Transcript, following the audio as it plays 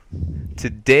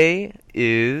Today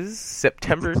is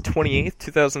September 28th,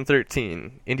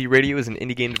 2013. Indie Radio is an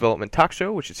indie game development talk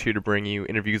show which is here to bring you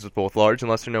interviews with both large and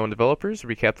lesser-known developers,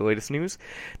 recap the latest news,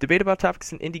 debate about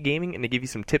topics in indie gaming, and to give you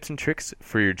some tips and tricks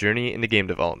for your journey into game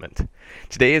development.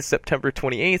 Today is September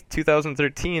 28th,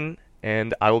 2013,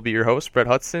 and I will be your host, Brett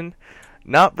Hudson,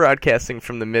 not broadcasting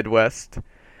from the Midwest,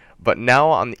 but now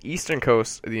on the eastern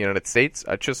coast of the United States.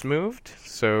 I just moved,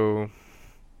 so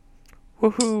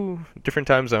woohoo, different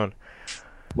time zone.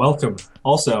 Welcome.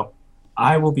 Also,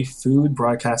 I will be Ian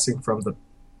broadcasting from the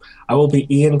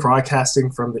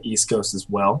East Coast as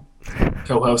well,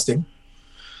 co-hosting.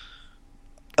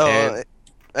 Hey,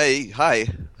 hi,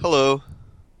 hello.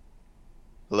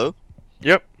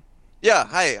 Yep. Yeah,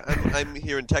 hi. I'm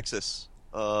here in Texas.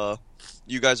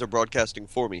 You guys are broadcasting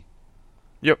for me.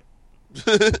 Yep.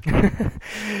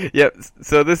 Yep.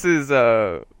 So this is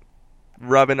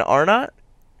Robin Arnott.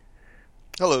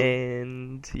 Hello.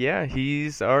 And yeah,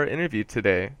 he's our interview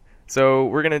today. So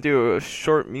we're going to do a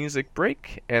short music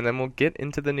break, and then we'll get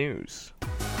into the news.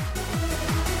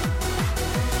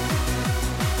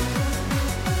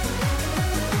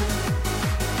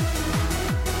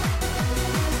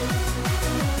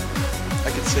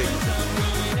 I can sing.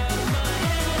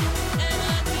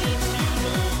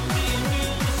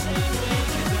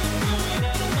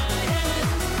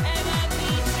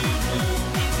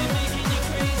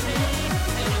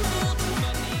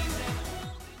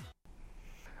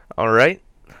 All right.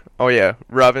 Oh yeah,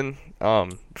 Robin.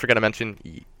 Forgot to mention,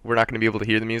 we're not going to be able to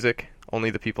hear the music.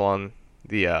 Only the people on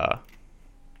the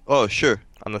Oh, sure.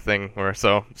 on the thing were.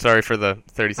 So sorry for the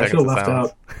 30 I seconds feel of left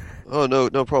silence. out. Oh,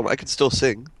 no problem. I can still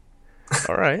sing.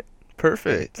 All right.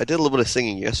 Perfect. I did a little bit of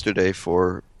singing yesterday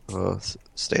for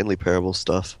Stanley Parable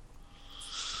stuff.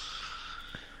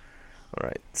 All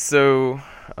right. So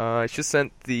I just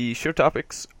sent the show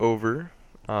topics over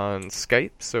on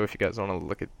Skype. So if you guys want to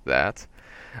look at that.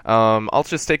 I'll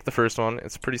just take the first one.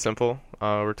 It's pretty simple.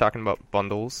 We're talking about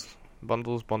bundles.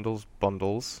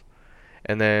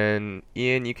 And then,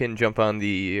 Ian, you can jump on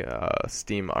the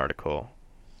Steam article.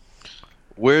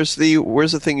 Where's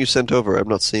the thing you sent over? I'm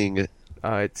not seeing it.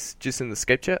 It's just in the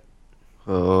Skype chat.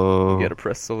 Oh. You gotta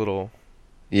press the little...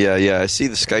 Yeah, I see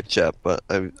the Skype chat, but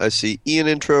I see Ian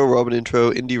intro, Robin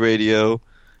intro, Indie Radio,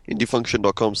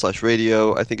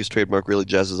 indiefunction.com/radio. I think his trademark really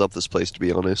jazzes up this place, to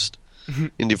be honest.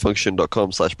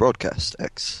 indiefunction.com/broadcast.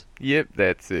 Yep,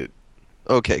 that's it.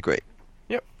 Okay, great.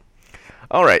 Yep.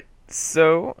 All right.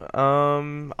 So,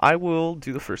 I will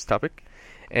do the first topic.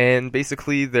 And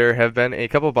basically, there have been a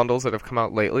couple of bundles that have come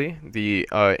out lately. The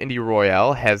Indie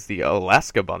Royale has the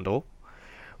Alaska bundle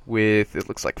with, it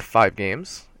looks like, 5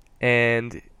 games.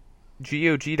 And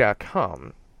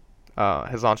GOG.com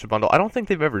has launched a bundle. I don't think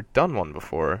they've ever done one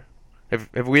before.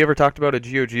 Have we ever talked about a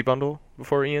GOG bundle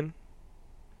before, Ian?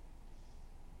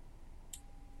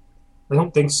 I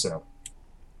don't think so.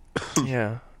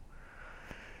 Yeah.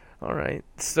 All right.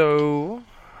 So,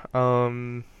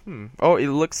 oh, it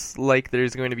looks like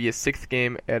there's going to be a 6th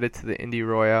game added to the Indie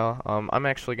Royale. I'm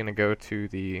actually going to go to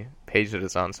the page that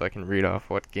it's on so I can read off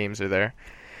what games are there.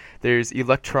 There's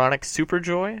Electronic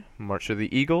Superjoy, March of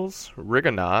the Eagles,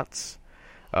 Rigonauts,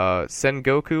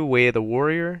 Sengoku Way of the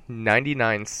Warrior,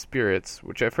 99 Spirits,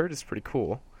 which I've heard is pretty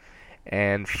cool,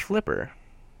 and Flipper.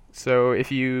 So if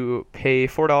you pay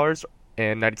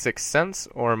 $4.96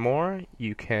 or more,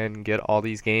 you can get all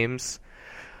these games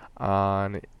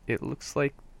on, it looks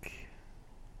like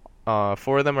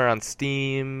 4 of them are on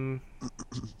Steam,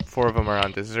 4 of them are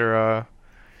on Desura,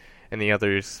 and the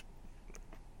others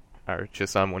are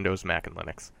just on Windows, Mac, and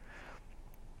Linux.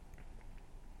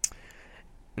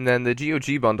 And then the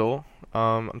GOG bundle,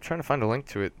 I'm trying to find a link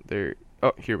to it.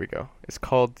 Oh, here we go. It's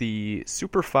called the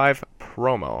Super 5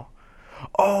 Promo.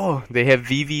 Oh, they have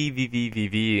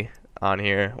VV on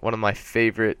here. One of my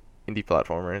favorite indie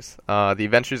platformers. The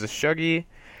Adventures of Shuggy,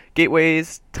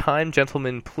 Gateways, Time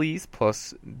Gentlemen Please,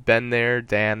 plus Been There,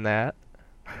 Dan That,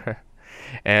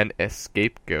 and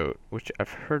Escapegoat, which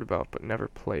I've heard about but never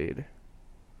played.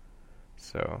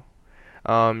 So,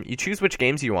 you choose which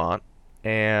games you want,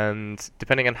 and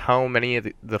depending on how many of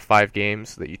the 5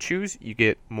 games that you choose, you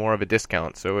get more of a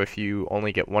discount. So if you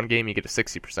only get one game, you get a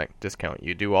 60% discount.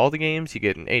 You do all the games, you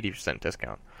get an 80%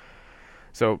 discount.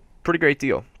 So, pretty great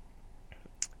deal.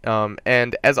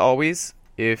 And as always,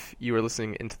 if you are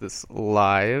listening into this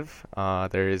live,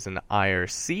 there is an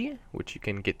IRC, which you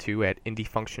can get to at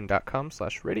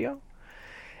indiefunction.com/radio.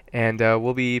 And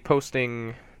we'll be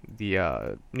posting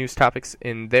the news topics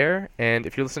in there. And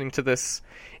if you're listening to this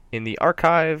in the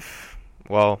archive,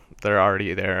 well, they're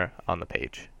already there on the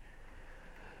page.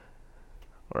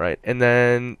 All right, and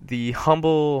then the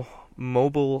Humble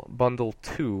Mobile Bundle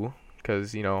 2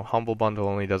 because Humble Bundle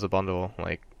only does a bundle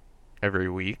like every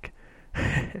week.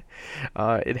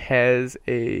 It has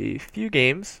a few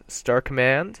games: Star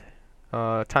Command,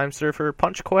 Time Surfer,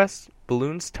 Punch Quest,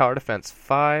 Balloons Tower Defense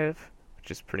 5,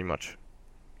 which is pretty much,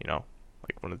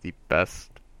 like one of the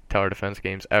best tower defense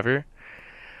games ever.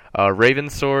 Raven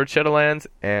Sword, Shadowlands,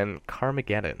 and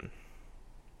Carmageddon.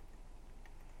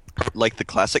 Like the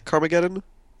classic Carmageddon?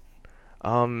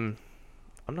 I'm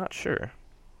not sure.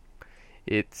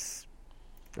 It's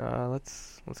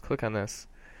let's click on this.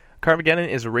 Carmageddon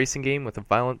is a racing game with a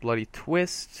violent, bloody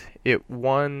twist. It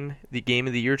won the Game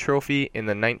of the Year trophy in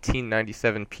the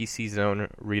 1997 PC Zone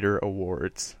Reader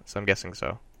Awards. So I'm guessing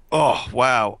so. Oh,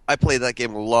 wow. I played that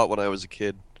game a lot when I was a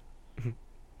kid.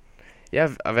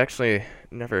 Yeah, I've actually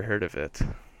never heard of it.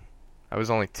 I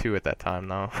was only 2 at that time,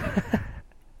 though.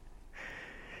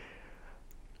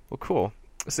 Well, cool.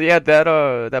 So yeah,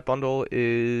 that bundle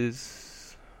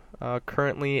is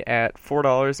currently at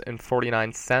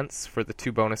 $4.49 for the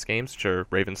 2 bonus games, which are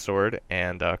Raven Sword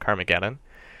and Carmageddon.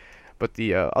 But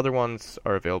the other ones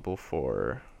are available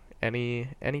for any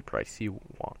price you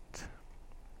want.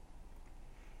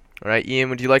 All right, Ian,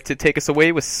 would you like to take us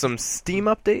away with some Steam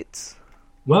updates?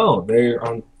 Well, they're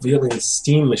unveiling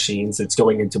Steam machines. It's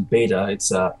going into beta.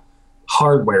 It's a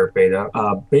hardware beta.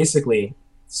 Basically,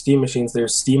 Steam machines, their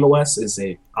SteamOS is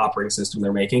a operating system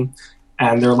they're making,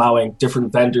 and they're allowing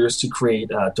different vendors to create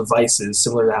devices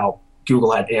similar to how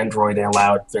Google had Android and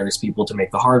allowed various people to make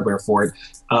the hardware for it.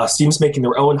 Steam's making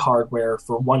their own hardware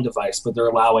for one device, but they're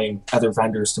allowing other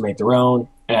vendors to make their own,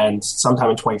 and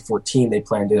sometime in 2014 they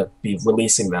plan to be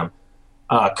releasing them.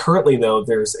 Currently, though,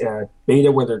 there's a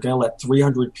beta where they're going to let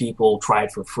 300 people try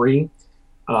it for free.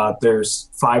 There's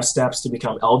 5 steps to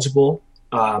become eligible,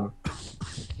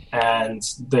 and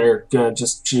they're going to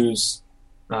just choose,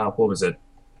 what was it?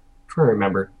 I'm trying to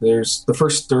remember. There's the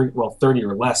first 30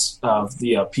 or less of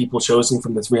the people chosen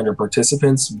from the 300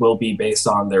 participants will be based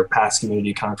on their past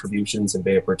community contributions and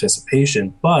beta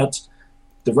participation, but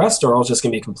the rest are all just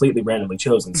going to be completely randomly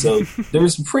chosen. So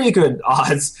there's pretty good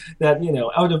odds that,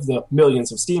 out of the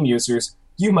millions of Steam users,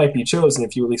 you might be chosen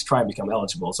if you at least try and become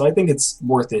eligible. So I think it's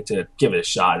worth it to give it a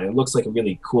shot. And it looks like a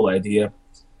really cool idea.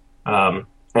 And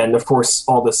of course,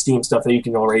 all the Steam stuff that you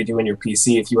can already do in your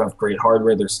PC, if you have great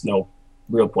hardware, there's no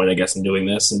real point, I guess, in doing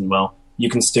this. And, well, you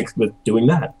can stick with doing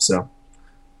that. So.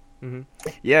 Mm-hmm.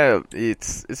 Yeah,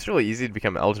 it's really easy to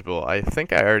become eligible. I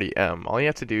think I already am. All you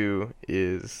have to do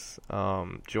is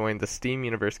join the Steam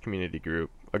Universe community group,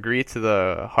 agree to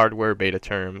the hardware beta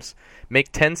terms,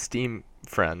 make 10 Steam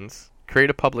friends,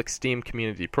 create a public Steam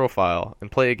community profile,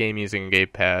 and play a game using a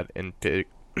gamepad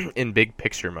in big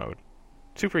picture mode.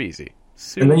 Super easy.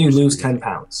 And then you lose 10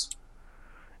 pounds.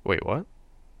 Wait, what?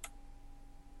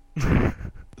 This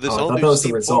I all thought new that was the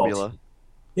Steam result. formula.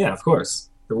 Yeah, of course.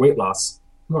 The weight loss.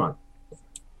 Come on.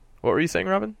 What were you saying,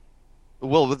 Robin?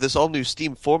 Well, with this all new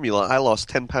Steam formula, I lost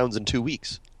 10 pounds in 2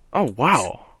 weeks. Oh,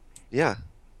 wow. Yeah.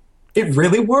 It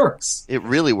really works. It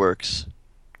really works.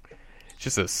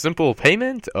 Just a simple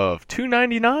payment of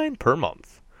 $2.99 per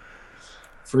month.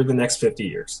 For the next 50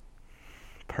 years.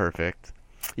 Perfect.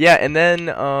 Yeah, and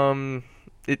then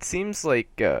it seems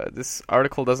like this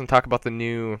article doesn't talk about the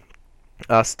new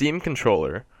Steam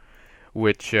controller,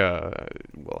 which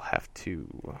we'll have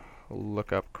to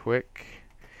look up quick.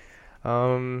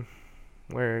 Here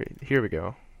we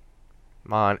go.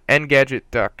 I'm on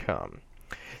Engadget.com.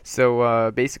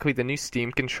 So basically, the new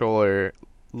Steam controller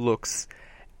looks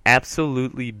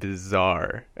absolutely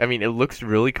bizarre. I mean, it looks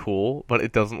really cool, but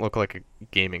it doesn't look like a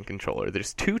gaming controller.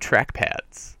 There's 2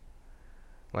 trackpads,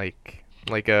 like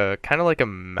a kind of like a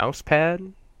mouse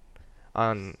pad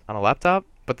on a laptop,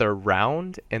 but they're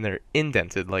round and they're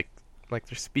indented like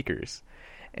they're speakers,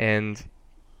 and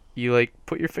you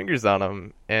put your fingers on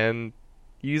them and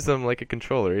use them like a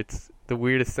controller. It's the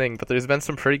weirdest thing, but there's been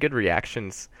some pretty good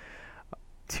reactions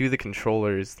to the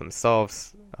controllers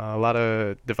themselves. A lot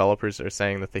of developers are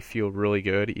saying that they feel really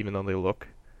good, even though they look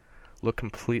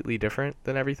completely different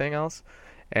than everything else.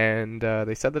 And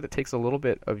they said that it takes a little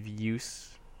bit of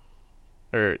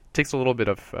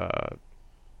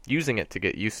using it to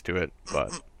get used to it,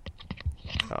 but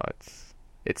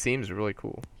it seems really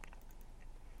cool.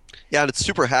 Yeah, and it's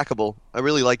super hackable. I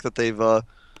really like that they've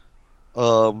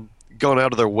gone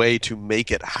out of their way to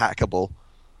make it hackable.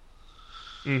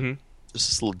 Mm-hmm. There's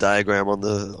this little diagram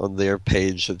on their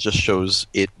page that just shows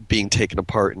it being taken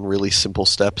apart in really simple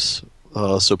steps,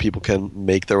 so people can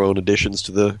make their own additions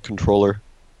to the controller.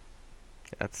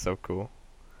 That's so cool.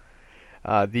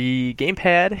 The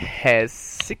gamepad has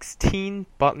 16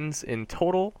 buttons in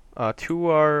total. 2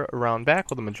 are around back,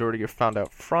 while the majority are found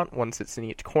out front. 1 sits in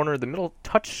each corner. The middle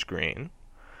touchscreen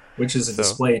which is a So,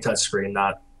 display touchscreen,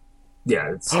 not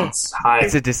yeah. It's high.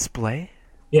 it's a display?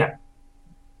 Yeah,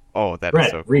 Oh, that is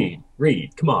Brett, so cool.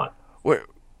 read. Come on. Where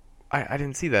I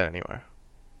didn't see that anywhere.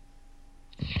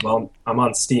 Well, I'm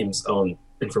on Steam's own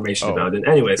information Oh, about it.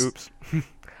 Anyways, oops.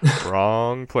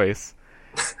 Wrong place.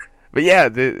 But yeah,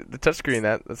 the touchscreen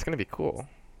that's gonna be cool.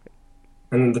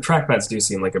 and the trackpads do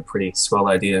seem like a pretty swell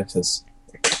idea because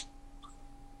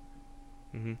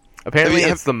Apparently, Have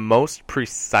you- it's the most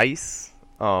precise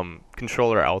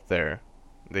controller out there.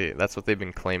 That's what they've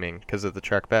been claiming because of the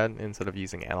trackpad instead of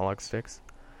using analog sticks.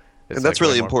 It's And that's like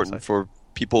way really more important precise. for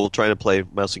people trying to play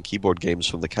mouse and keyboard games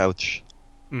from the couch.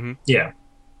 yeah,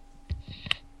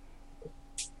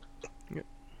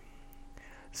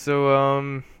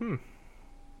 So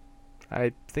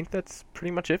I think that's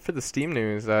pretty much it for the Steam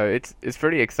news. It's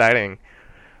pretty exciting.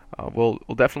 We'll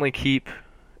definitely keep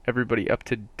everybody up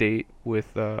to date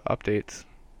with updates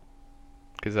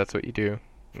because that's what you do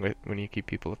when you keep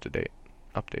people up to date.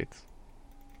 Updates.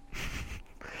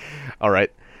 All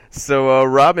right. So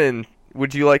Robin,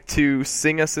 would you like to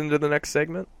sing us into the next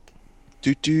segment?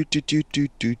 Do do do do do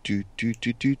do do do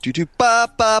do do do do ba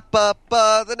ba ba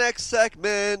ba. The next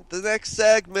segment. The next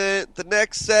segment. The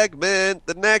next segment.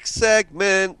 The next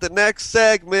segment. The next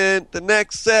segment. The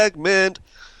next segment.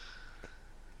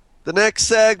 The next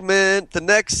segment. The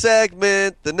next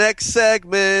segment. The next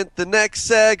segment. The next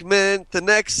segment. The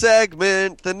next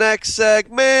segment. The next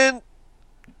segment.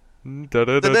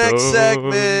 The next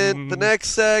segment. The next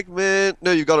segment.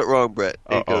 No, you got it wrong, Brett.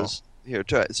 It goes here.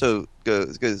 Try it. So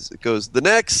it goes. The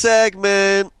next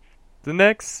segment The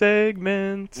next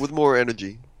segment. with more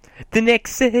energy The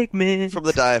next segment. from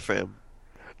the diaphragm.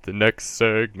 The next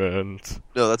segment.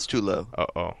 No, that's too low.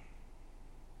 Uh-oh.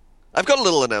 I've got a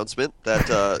little announcement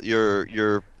that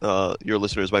your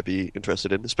listeners might be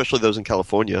interested in, especially those in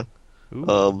California.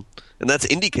 Ooh. And that's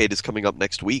Indiecade is coming up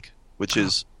next week, which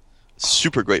is a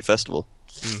super great festival.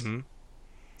 Mm-hmm.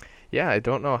 Yeah, I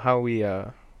don't know how we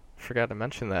forgot to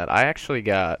mention that. I actually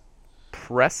got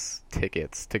press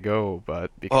tickets to go, but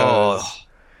because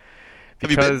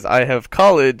I have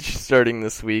college starting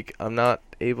this week, I'm not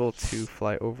able to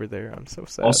fly over there. I'm so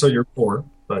sad. also you're poor,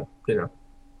 but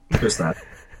there's that.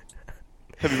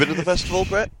 Have you been to the festival,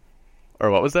 Brett?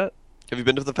 Or what was that? Have you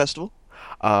been to the festival?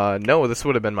 No, this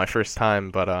would have been my first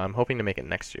time, but I'm hoping to make it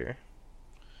next year.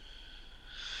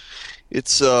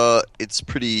 It's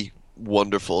pretty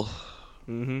wonderful.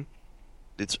 Mm-hmm.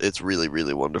 It's really,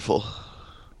 really wonderful.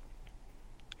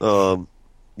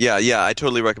 Yeah, I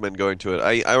totally recommend going to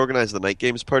it. I organized the night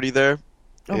games party there,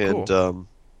 and cool.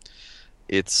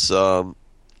 it's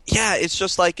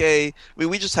just like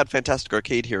we just had Fantastic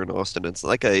Arcade here in Austin. It's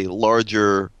like a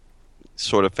larger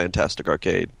sort of Fantastic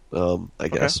Arcade, I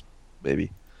guess,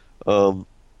 maybe.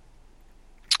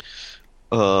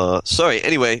 Sorry.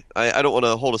 Anyway, I don't want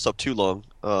to hold us up too long.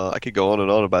 I could go on and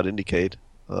on about Indiecade.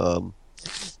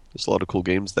 There's a lot of cool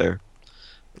games there.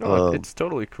 No, it's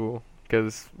totally cool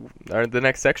because the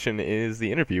next section is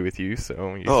the interview with you,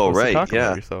 so you're supposed to talk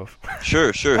about yourself.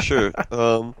 Sure.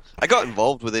 I got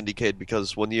involved with Indiecade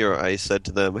because one year I said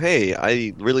to them, "Hey,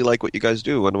 I really like what you guys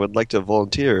do and would like to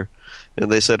volunteer," and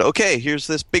they said, "Okay, here's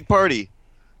this big party,"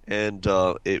 and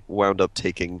it wound up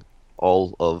taking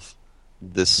all of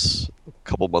this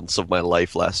couple months of my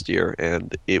life last year,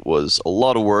 and it was a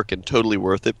lot of work and totally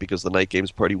worth it because the night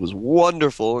games party was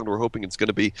wonderful, and we're hoping it's going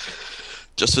to be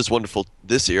just as wonderful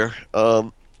this year.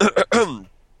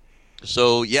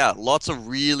 So yeah, lots of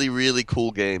really, really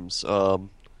cool games. Let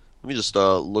me just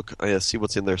look, see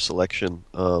what's in their selection.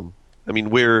 I mean,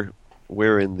 we're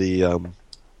in the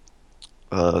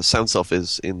Sound Self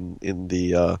is in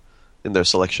their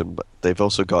selection, but they've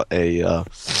also got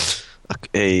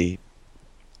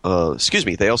excuse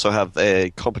me, they also have a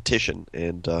competition,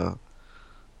 and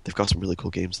they've got some really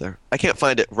cool games there. I can't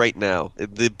find it right now.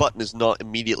 The button is not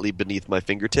immediately beneath my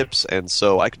fingertips, and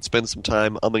so I could spend some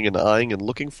time umming and ahhing and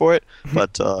looking for it,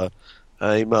 but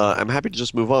I'm happy to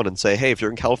just move on and say, hey, if you're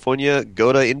in California,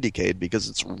 go to Indiecade, because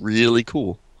it's really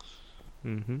cool.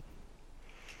 Mm-hmm.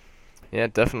 Yeah,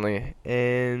 definitely.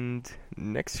 And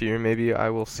next year, maybe I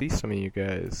will see some of you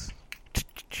guys.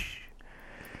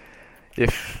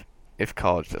 If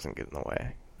college doesn't get in the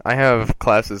way. I have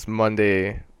classes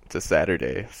Monday to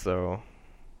Saturday, so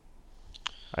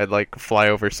I'd like fly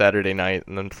over Saturday night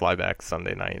and then fly back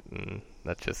Sunday night, and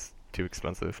that's just too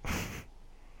expensive.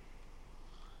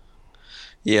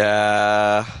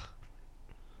 Yeah.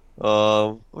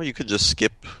 Or you could just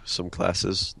skip some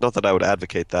classes. Not that I would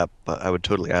advocate that, but I would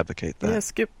totally advocate that. Yeah,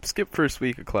 skip first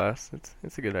week of class.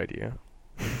 It's a good idea.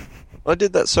 I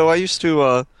did that. So I used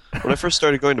to When I first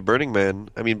started going to Burning Man,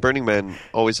 I mean, Burning Man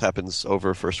always happens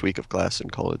over first week of class in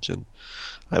college, and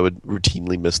I would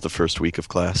routinely miss the first week of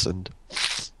class and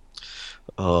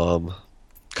um,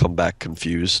 come back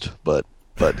confused, but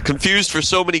confused for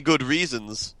so many good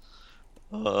reasons.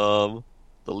 The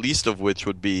least of which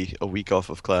would be a week off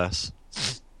of class.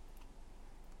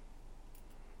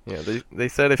 Yeah, they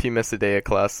said if you miss a day of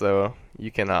class, though,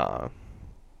 you can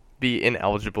be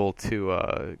ineligible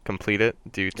to complete it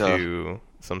due to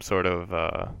some sort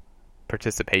of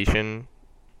participation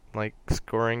like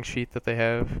scoring sheet that they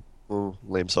have. Oh,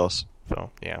 lame sauce.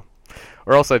 So yeah,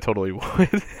 or else I totally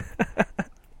would.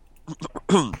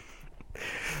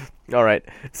 All right.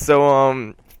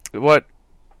 So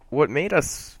what made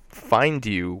us find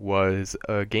you was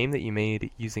a game that you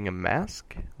made using a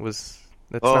mask. That's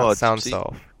not Sound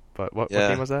Self, but what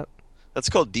game was that? That's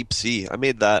called Deep Sea. I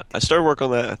made that. I started work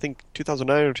on that, I think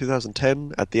 2009 or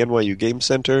 2010 at the NYU Game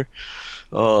Center.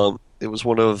 It was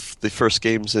one of the first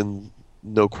games in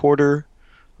No Quarter.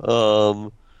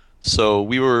 So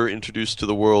we were introduced to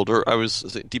the world, or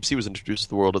Deep Sea was introduced to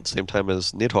the world at the same time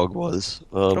as Nidhogg was.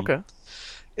 Okay.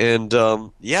 And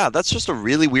yeah, that's just a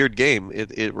really weird game.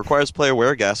 It requires player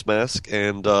wear a gas mask,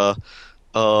 and it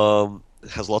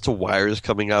has lots of wires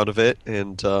coming out of it.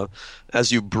 And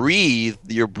as you breathe,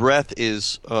 your breath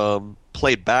is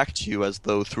played back to you as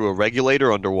though through a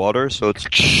regulator underwater. So it's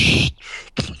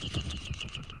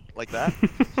like that.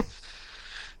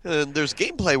 And there's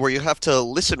gameplay where you have to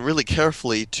listen really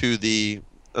carefully to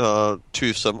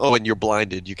some. Oh, and you're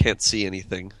blinded; you can't see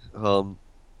anything.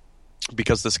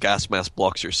 Because this gas mask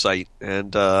blocks your sight,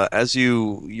 and as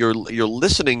you're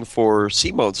listening for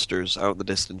sea monsters out in the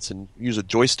distance, and use a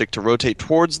joystick to rotate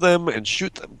towards them and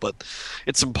shoot them, but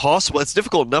it's impossible. It's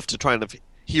difficult enough to try and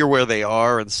hear where they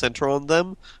are and center on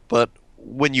them, but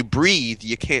when you breathe,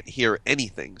 you can't hear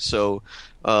anything. So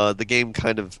the game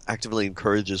kind of actively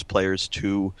encourages players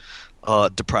to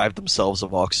deprive themselves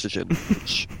of oxygen,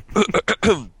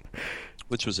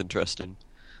 which was interesting.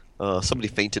 Somebody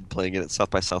fainted playing it at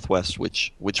South by Southwest,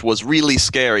 which was really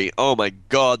scary. Oh my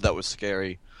god, that was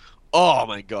scary. Oh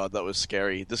my god, that was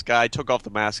scary. This guy took off the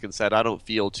mask and said, "I don't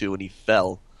feel to," and he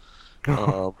fell.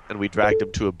 And we dragged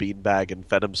him to a beanbag and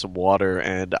fed him some water,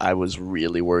 and I was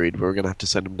really worried we were going to have to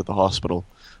send him to the hospital.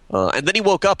 And then he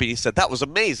woke up and he said, "That was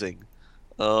amazing."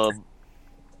 And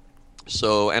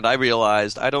I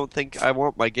realized I don't think I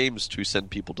want my games to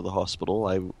send people to the hospital.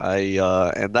 And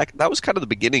that was kind of the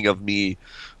beginning of me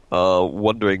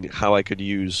wondering how I could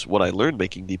use what I learned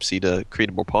making Deep Sea to create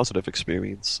a more positive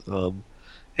experience.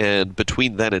 And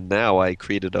between then and now, I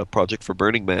created a project for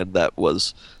Burning Man that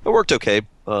worked okay,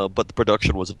 but the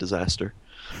production was a disaster.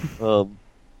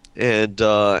 And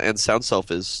Sound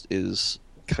Self is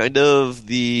kind of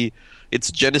its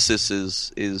genesis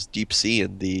is Deep Sea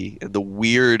and the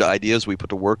weird ideas we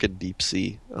put to work in Deep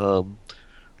Sea.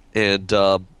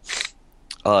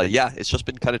 Yeah, it's just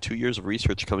been kind of 2 years of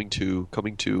research coming to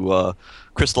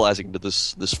crystallizing into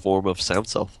this form of Sound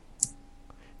Self.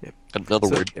 Yeah. Another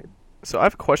weird game. So I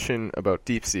have a question about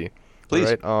Deep Sea. Please.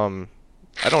 Right?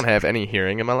 I don't have any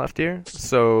hearing in my left ear,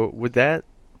 so would that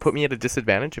put me at a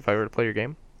disadvantage if I were to play your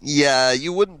game? Yeah,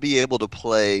 you wouldn't be able to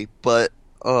play, but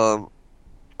I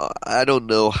don't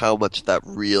know how much that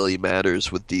really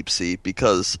matters with Deep Sea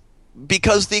because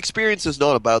the experience is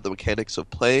not about the mechanics of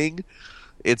playing.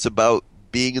 It's about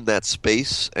being in that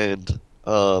space and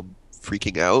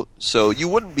freaking out. So you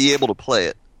wouldn't be able to play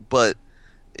it, but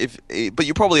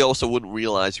you probably also wouldn't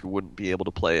realize you wouldn't be able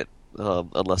to play it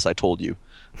unless I told you.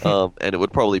 And it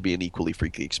would probably be an equally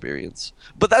freaky experience.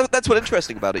 But that's what's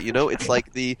interesting about it. It's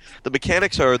like the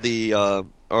mechanics are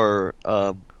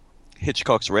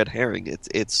Hitchcock's red herring.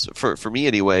 It's for me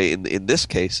anyway. In this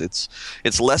case,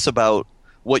 it's less about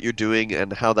what you're doing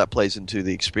and how that plays into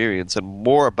the experience, and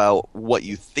more about what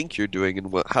you think you're doing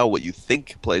and how what you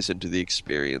think plays into the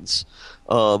experience.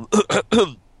 So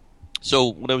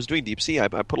when I was doing Deep Sea, I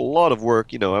put a lot of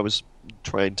work. I was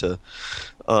trying to.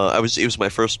 It was my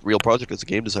first real project as a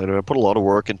game designer. I put a lot of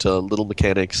work into little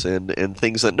mechanics and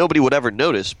things that nobody would ever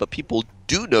notice, but people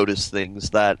do notice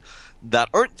things that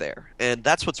aren't there, and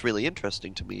that's what's really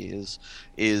interesting to me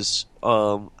is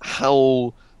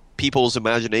how people's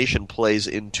imagination plays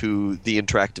into the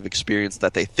interactive experience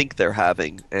that they think they're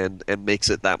having and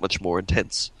makes it that much more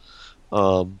intense.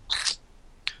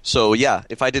 So yeah,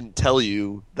 if I didn't tell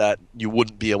you that you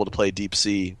wouldn't be able to play Deep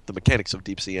Sea, the mechanics of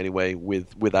Deep Sea anyway,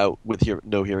 with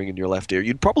no hearing in your left ear,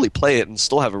 you'd probably play it and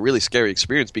still have a really scary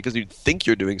experience because you'd think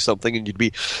you're doing something and you'd be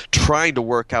trying to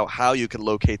work out how you can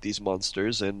locate these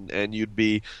monsters and you'd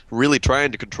be really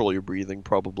trying to control your breathing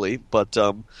probably. But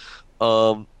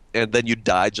and then you'd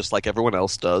die just like everyone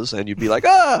else does, and you'd be like,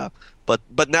 ah!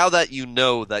 But now that you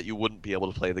know that you wouldn't be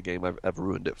able to play the game, I've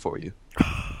ruined it for you.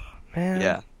 Man.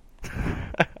 Yeah.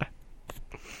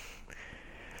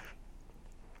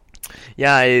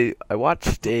 Yeah, I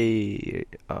watched I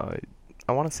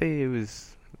want to say it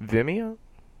was Vimeo,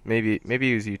 maybe it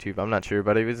was YouTube. I'm not sure,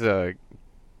 but it was a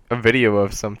video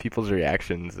of some people's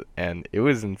reactions, and it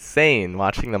was insane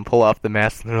watching them pull off the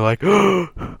mask, and they're like, "Oh,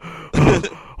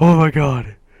 oh my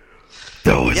god,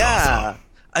 that was awesome."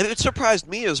 It surprised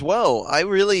me as well. I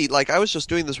really I was just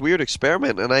doing this weird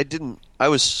experiment, and I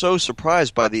was so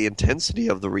surprised by the intensity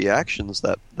of the reactions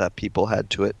that people had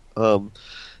to it.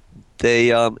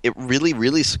 It really,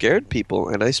 really scared people,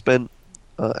 and I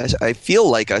feel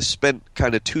like I spent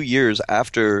kind of 2 years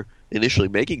after initially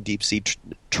making Deep Sea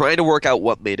trying to work out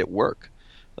what made it work.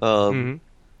 And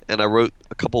I wrote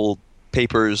a couple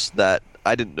papers that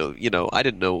I didn't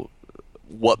know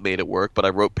what made it work, but I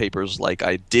wrote papers like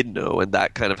I did know, and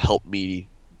that kind of helped me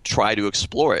try to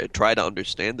explore it, try to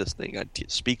understand this thing. I'd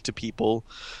speak to people.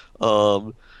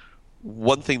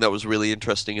 One thing that was really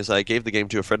interesting is I gave the game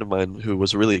to a friend of mine who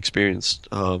was a really experienced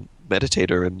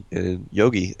meditator and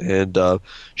yogi, and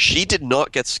she did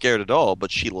not get scared at all,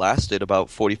 but she lasted about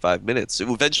 45 minutes.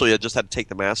 Eventually, I just had to take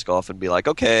the mask off and be like,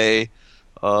 okay,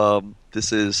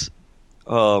 this is...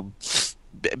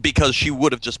 because she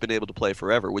would have just been able to play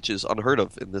forever, which is unheard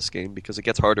of in this game because it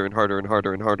gets harder and harder and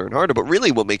harder and harder and harder. But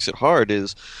really what makes it hard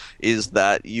is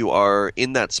that you are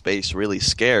in that space really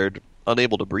scared,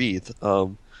 unable to breathe.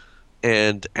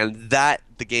 And that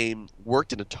the game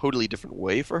worked in a totally different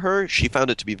way for her. She found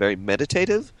it to be very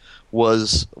meditative,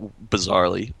 was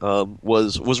bizarrely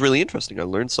was really interesting. I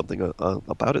learned something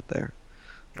about it there.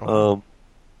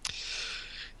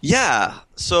 Yeah,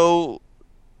 so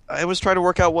I was trying to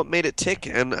work out what made it tick,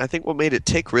 and I think what made it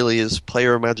tick really is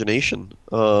player imagination,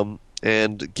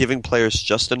 and giving players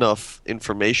just enough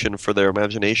information for their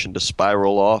imagination to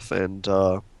spiral off, and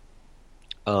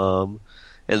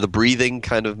the breathing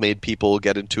kind of made people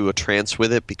get into a trance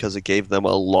with it because it gave them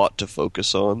a lot to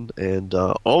focus on, and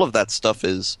all of that stuff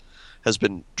has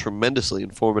been tremendously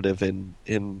informative in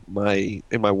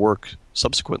my work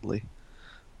subsequently.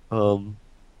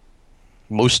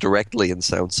 Most directly in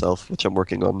Sound Self, which I'm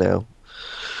working on now.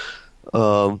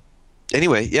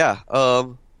 Anyway, yeah.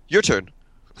 Your turn.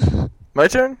 My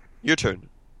turn? Your turn.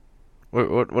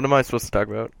 What am I supposed to talk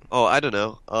about? Oh, I don't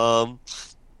know.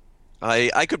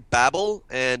 I could babble,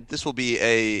 and this would be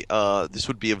a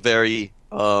very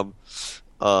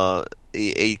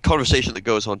a conversation that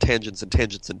goes on tangents and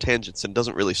tangents and tangents and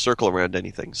doesn't really circle around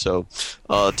anything. So,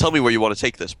 tell me where you want to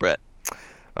take this, Brett.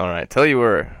 All right, tell you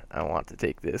where I want to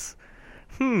take this.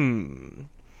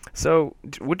 So,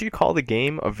 would you call the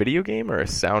game a video game or a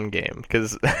sound game?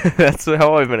 Because that's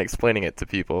how I've been explaining it to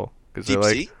people. Because they're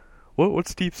like,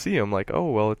 what's Deep Sea? I'm like,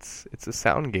 oh, well, it's a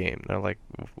sound game. They're like,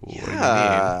 what do you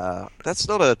mean? That's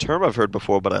not a term I've heard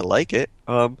before, but I like it.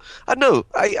 I don't know.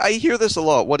 I hear this a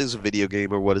lot. What is a video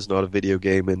game or what is not a video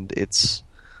game? And it's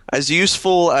as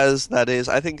useful as that is.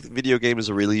 I think video game is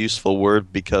a really useful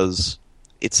word because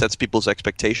it sets people's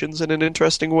expectations in an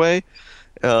interesting way.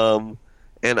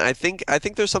 And I think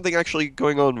there's something actually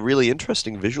going on really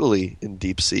interesting visually in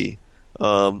Deep Sea.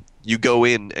 You go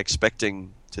in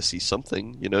expecting to see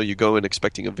something, you go in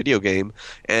expecting a video game,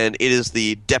 and it is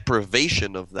the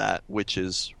deprivation of that which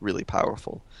is really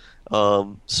powerful.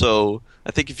 So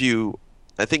I think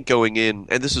going in,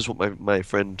 and this is what my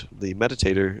friend, the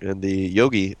meditator and the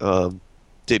yogi,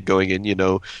 did going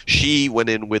in, she went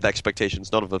in with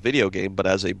expectations not of a video game but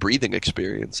as a breathing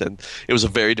experience, and it was a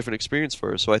very different experience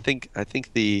for her. So I think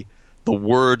the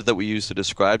word that we use to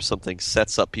describe something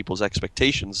sets up people's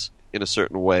expectations in a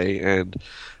certain way, and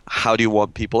how do you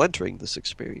want people entering this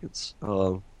experience?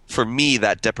 For me,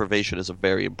 that deprivation is a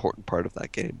very important part of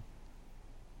that game.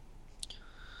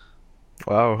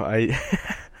 Wow,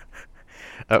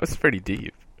 that was pretty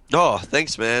deep. Oh,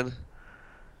 thanks, man.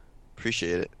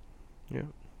 Appreciate it. Yeah.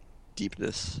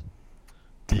 Deepness.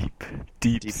 Deep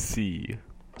sea.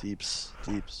 Deeps.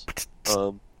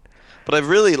 But I'd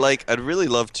really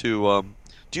love to.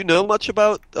 Do you know much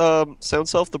about Sound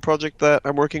Self, the project that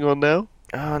I'm working on now?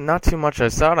 Not too much. I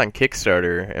saw it on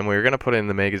Kickstarter, and we were gonna put it in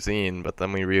the magazine, but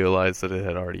then we realized that it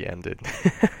had already ended.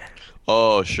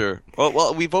 Oh, sure.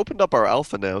 Well, we've opened up our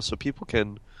alpha now, so people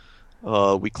can.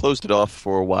 We closed it off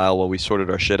for a while we sorted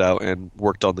our shit out and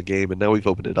worked on the game, and now we've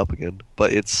opened it up again.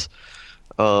 But it's,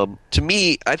 to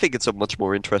me, I think it's a much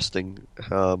more interesting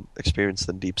experience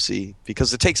than Deep Sea,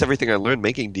 because it takes everything I learned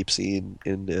making Deep Sea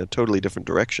in a totally different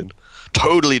direction.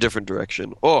 Totally different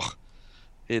direction. Oh,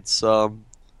 it's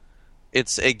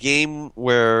It's a game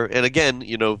where, and again,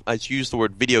 I use the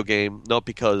word video game not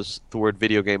because the word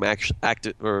video game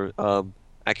accurately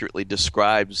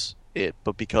describes it,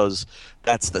 but because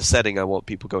that's the setting I want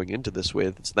people going into this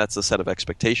with. That's the set of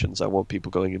expectations I want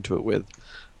people going into it with.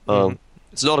 Mhm.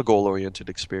 It's not a goal-oriented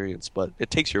experience, but it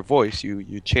takes your voice.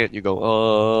 You chant, you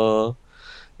go,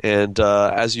 and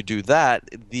as you do that,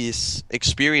 this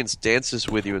experience dances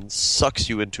with you and sucks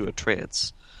you into a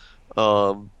trance.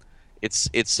 It's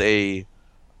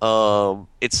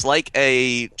like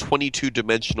a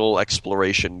 22-dimensional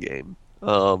exploration game,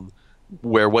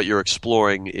 where what you're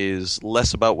exploring is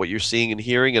less about what you're seeing and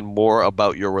hearing and more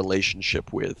about your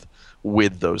relationship with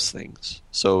those things.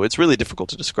 So it's really difficult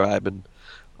to describe, and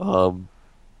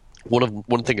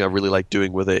one thing I really like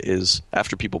doing with it is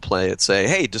after people play it, say,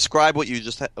 "Hey, describe what you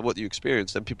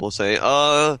experienced," and people say,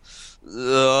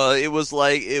 "It was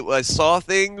like I saw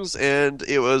things, and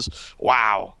it was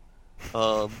wow."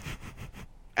 And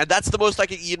that's the most I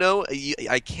can,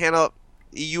 I cannot.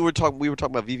 We were talking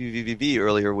about VVVVV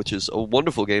earlier, which is a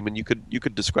wonderful game, and you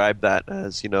could describe that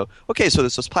as, okay, so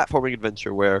there's this platforming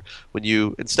adventure where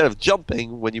instead of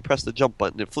jumping, when you press the jump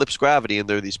button, it flips gravity, and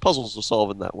there are these puzzles to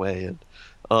solve in that way,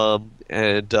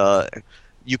 and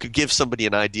you could give somebody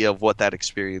an idea of what that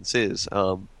experience is.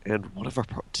 And one of our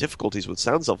difficulties with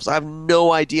Sound Self is I have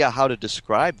no idea how to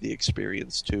describe the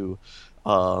experience to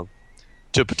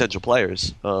potential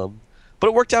players. But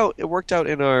it worked out. It worked out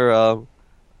in our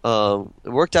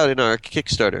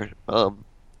Kickstarter.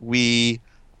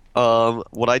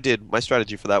 What I did, my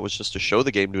strategy for that was just to show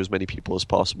the game to as many people as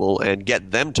possible and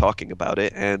get them talking about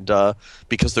it. And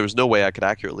because there was no way I could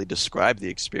accurately describe the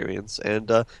experience, and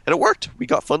it worked. We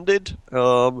got funded.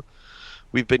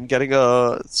 We've been getting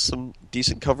some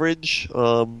decent coverage.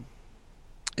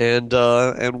 And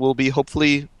we'll be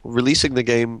hopefully releasing the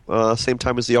game same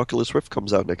time as the Oculus Rift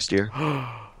comes out next year.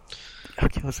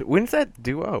 Oculus, when's that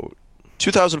due out?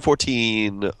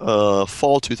 2014,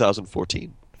 fall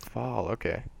 2014. Fall,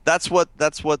 okay. That's what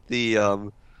I've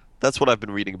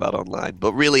been reading about online.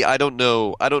 But really, I don't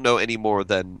know any more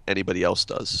than anybody else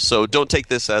does. So don't take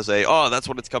this as that's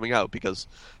when it's coming out, because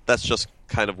that's just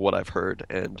kind of what I've heard,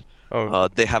 and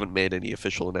they haven't made any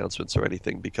official announcements or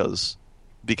anything because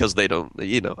they don't,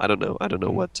 I don't know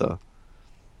what.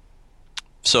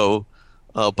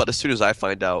 But as soon as I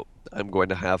find out, I'm going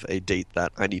to have a date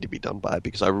that I need to be done by,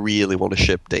 because I really want to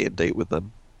ship day and date with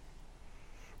them.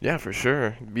 Yeah, for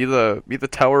sure. Be the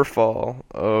tower fall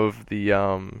of the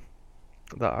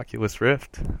Oculus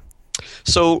Rift.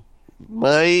 So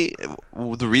the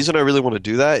reason I really want to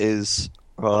do that is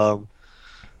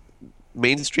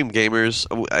mainstream gamers.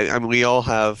 I mean, we all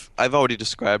have. I've already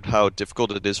described how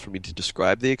difficult it is for me to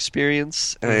describe the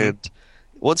experience, and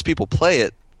once people play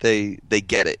it, they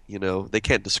get it. They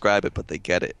can't describe it, but they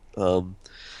get it. But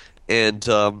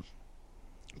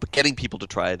getting people to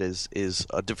try it is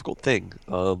a difficult thing.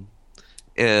 But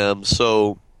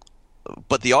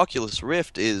the Oculus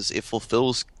Rift it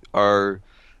fulfills a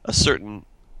certain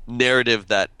narrative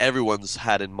that everyone's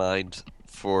had in mind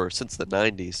since the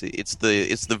 90s. It's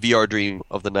the VR dream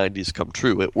of the 90s come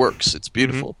true. It works. It's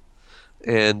beautiful.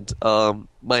 And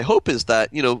my hope is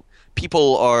that,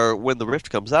 people are, when the Rift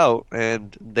comes out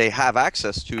and they have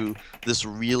access to this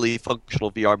really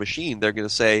functional VR machine, they're going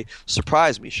to say,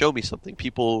 surprise me, show me something.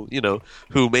 People,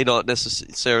 who may not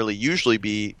necessarily usually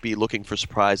be looking for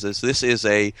surprises. This is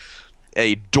a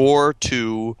door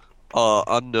to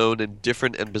unknown and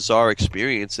different and bizarre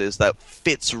experiences that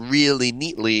fits really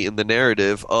neatly in the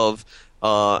narrative of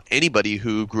anybody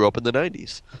who grew up in the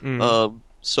 90s.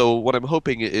 So what I'm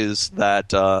hoping is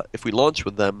that if we launch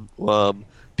with them,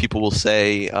 people will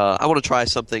say, I want to try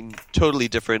something totally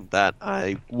different that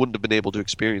I wouldn't have been able to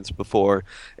experience before,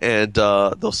 and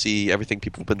they'll see everything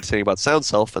people have been saying about Sound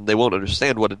Self, and they won't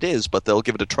understand what it is, but they'll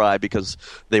give it a try because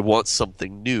they want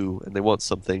something new, and they want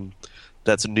something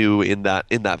that's new in that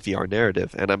VR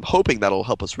narrative. And I'm hoping that'll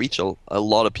help us reach a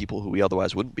lot of people who we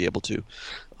otherwise wouldn't be able to.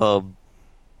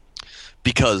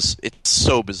 Because it's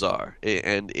so bizarre,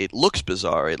 and it looks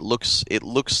bizarre. It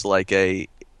looks like a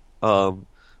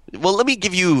well, let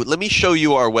me show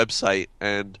you our website,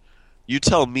 and you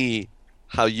tell me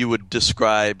how you would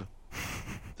describe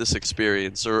this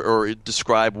experience, or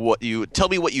tell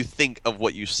me what you think of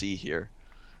what you see here.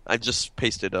 I just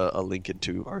pasted a link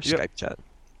into our Skype chat.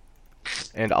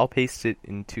 And I'll paste it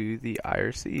into the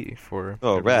IRC for...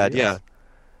 Oh, rad, yeah.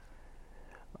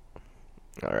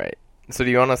 All right. So do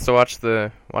you want us to watch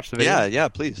the video? Yeah,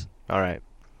 please. All right.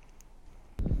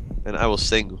 And I will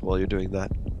sing while you're doing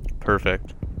that.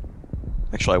 Perfect.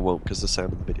 Actually, I won't, because the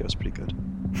sound of the video is pretty good.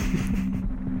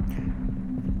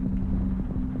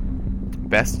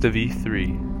 Best of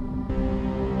E3.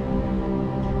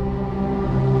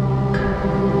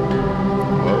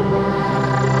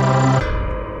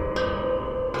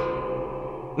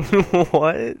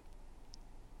 What?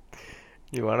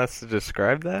 You want us to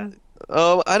describe that?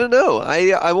 I don't know.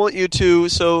 I want you to.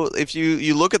 So if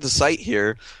you look at the site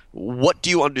here, what do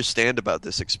you understand about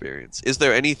this experience? Is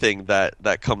there anything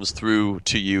that comes through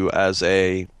to you as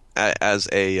a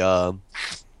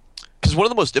because one of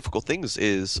the most difficult things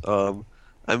is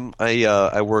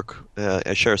I work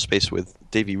I share a space with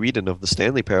Davey Whedon of the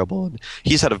Stanley Parable, and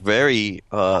he's had a very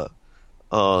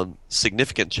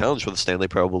significant challenge for the Stanley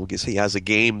Parable because he has a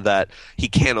game that he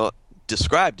cannot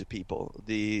describe to people.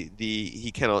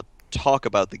 He cannot talk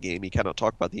about the game. He cannot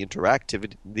talk about the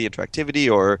interactivity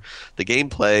or the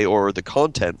gameplay or the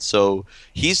content. So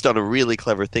he's done a really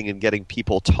clever thing in getting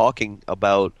people talking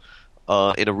about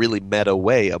in a really meta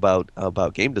way about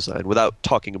game design without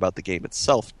talking about the game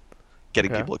itself,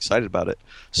 getting people excited about it.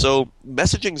 So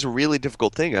messaging is a really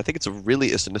difficult thing. I think it's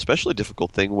an especially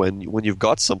difficult thing when you've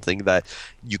got something that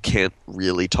you can't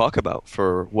really talk about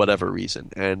for whatever reason,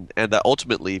 and that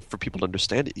ultimately for people to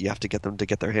understand it, you have to get them to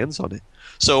get their hands on it.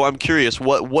 So I'm curious,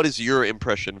 what is your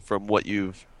impression from what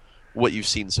you've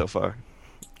seen so far?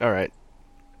 All right.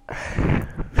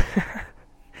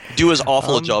 Do as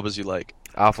awful a job as you like.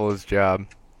 Awful as job.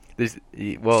 There's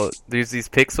these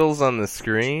pixels on the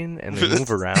screen and they move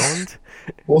around.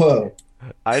 Whoa.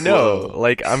 I know. Whoa.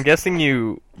 Like I'm guessing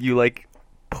you like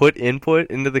put input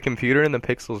into the computer and the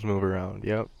pixels move around.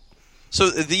 Yep. So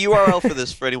the URL for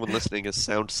this for anyone listening is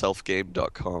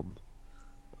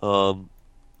soundselfgame.com.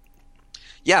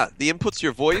 Yeah, the input's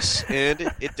your voice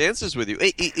and it dances with you.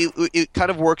 It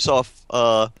kind of works off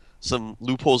some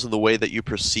loopholes in the way that you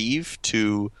perceive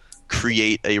to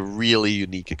create a really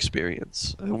unique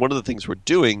experience. And one of the things we're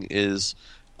doing is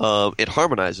it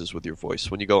harmonizes with your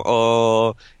voice. When you go,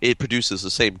 oh, it produces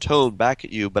the same tone back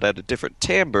at you, but at a different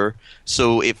timbre,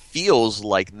 so it feels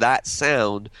like that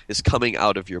sound is coming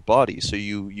out of your body. So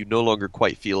you no longer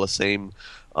quite feel the same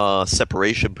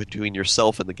separation between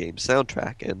yourself and the game's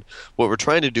soundtrack. And what we're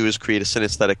trying to do is create a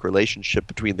synesthetic relationship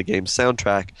between the game's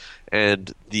soundtrack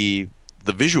and the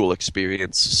visual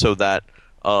experience, so that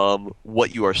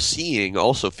what you are seeing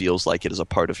also feels like it is a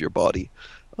part of your body.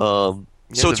 So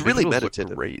it's really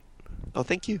meditative. Great. Oh,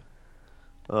 thank you.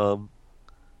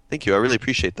 Thank you. I really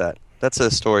appreciate that. That's a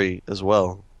story as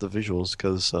well, the visuals,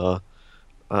 because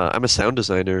I'm a sound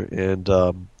designer, and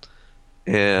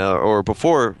or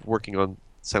before working on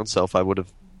Sound Self, I would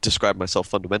have described myself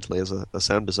fundamentally as a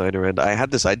sound designer, and I had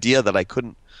this idea that I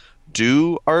couldn't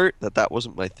do art, that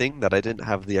wasn't my thing, that I didn't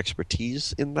have the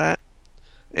expertise in that.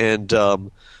 And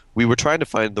we were trying to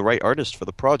find the right artist for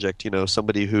the project,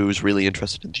 somebody who's really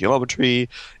interested in geometry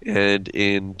and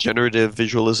in generative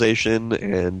visualization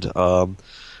and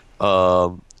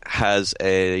has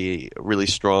a really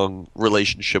strong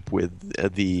relationship with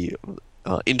the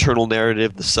internal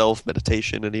narrative, the self,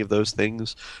 meditation, any of those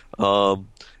things,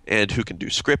 and who can do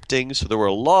scripting. So there were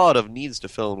a lot of needs to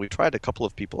fill, and we tried a couple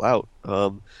of people out.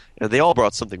 And they all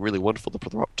brought something really wonderful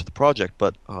to the project,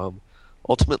 but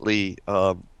ultimately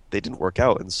they didn't work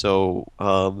out, and so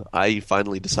I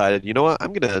finally decided, you know what,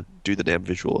 I'm gonna do the damn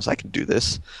visuals. I can do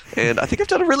this, and I think I've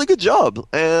done a really good job.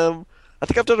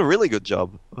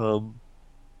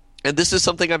 And this is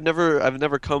something I've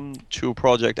never come to a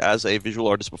project as a visual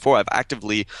artist before. I've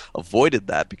actively avoided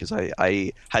that because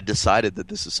I had decided that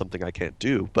this is something I can't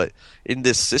do. But in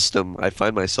this system, I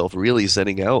find myself really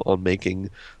zenning out on making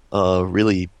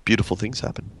really beautiful things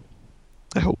happen.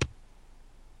 I hope.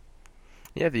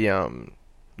 Yeah,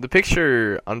 the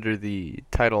picture under the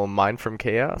title "Mind from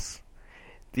Chaos,"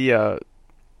 the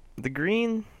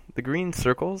green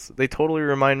circles, they totally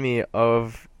remind me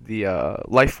of the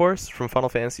Life Force from Final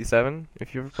Fantasy VII.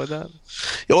 If you ever played that.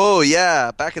 Oh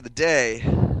yeah, back in the day.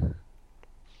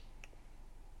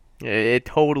 Yeah, it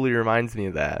totally reminds me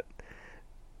of that.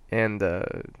 And I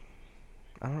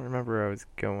don't remember where I was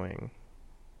going.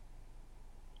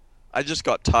 I just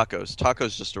got tacos.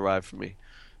 Tacos just arrived for me.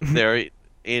 They're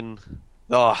in.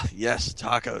 Oh yes,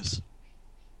 tacos.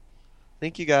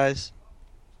 Thank you guys.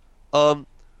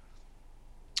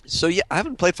 So yeah, I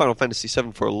haven't played Final Fantasy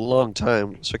VII for a long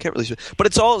time, so I can't really. But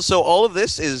it's all all of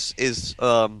this is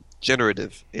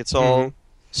generative. It's all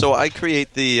so I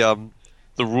create the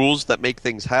rules that make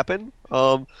things happen.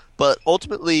 But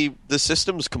ultimately, the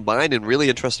systems combine in really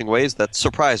interesting ways that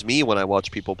surprise me when I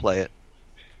watch people play it.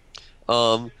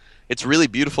 It's really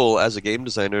beautiful as a game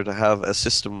designer to have a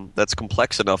system that's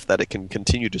complex enough that it can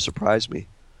continue to surprise me.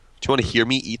 Do you want to hear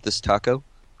me eat this taco?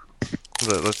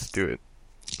 Let's do it.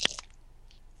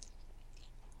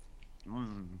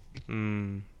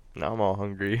 Now I'm all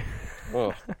hungry.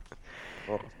 Oh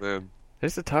man.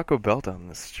 There's a Taco Bell down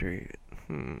the street.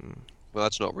 Well,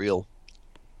 that's not real.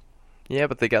 Yeah,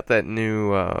 but they got that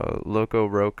new Loco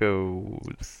Roco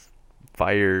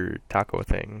fire taco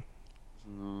thing.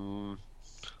 Mm,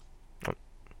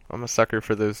 I'm a sucker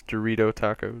for those Dorito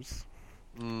tacos.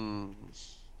 mm.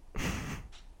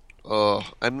 Oh,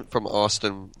 I'm from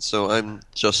Austin, so I'm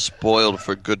just spoiled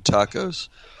for good tacos.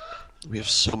 We have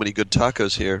so many good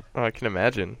tacos here. Oh, I can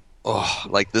imagine. Oh,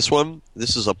 like this one.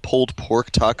 This is a pulled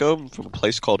pork taco from a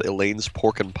place called Elaine's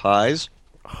Pork and Pies.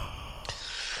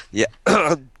 Yeah.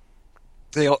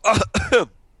 They all...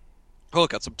 Oh,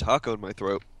 got some taco in my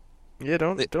throat. Yeah,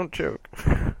 don't joke.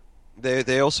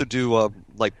 They also do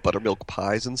like buttermilk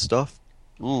pies and stuff.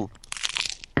 Mm.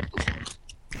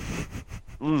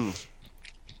 Mm.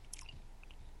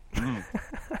 Mm.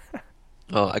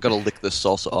 Oh, I gotta lick this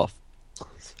salsa off.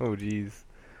 Oh, jeez.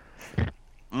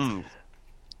 Mm.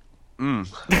 Mm.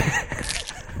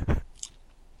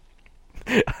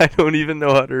 I don't even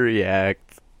know how to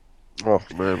react. Oh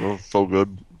man, that's so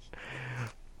good.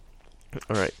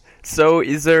 All right. So,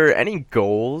 is there any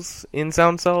goals in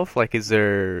Sound Self? Like, is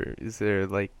there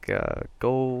like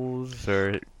goals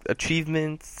or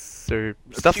achievements or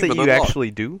stuff that Achievement you unlocked.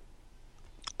 actually do?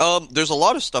 There's a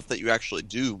lot of stuff that you actually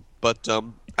do, but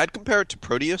I'd compare it to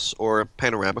Proteus or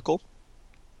Panoramical.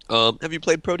 Have you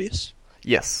played Proteus?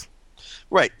 Yes.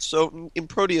 Right. So in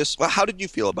Proteus, well, how did you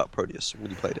feel about Proteus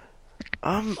when you played it?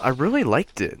 I really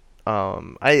liked it.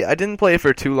 I didn't play it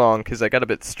for too long because I got a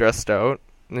bit stressed out.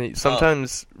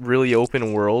 Sometimes really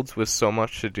open worlds with so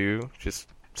much to do just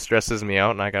stresses me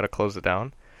out, and I gotta close it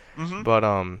down. Mm-hmm. But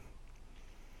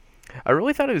I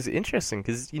really thought it was interesting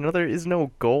because there is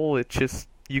no goal. It's just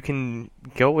you can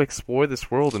go explore this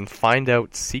world and find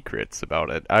out secrets about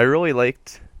it. I really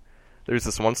liked. There's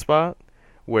this one spot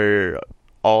where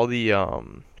all the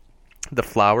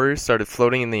flowers started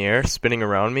floating in the air, spinning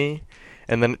around me,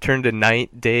 and then it turned to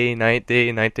night, day, night,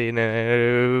 day, night, day, night,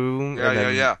 and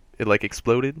then it like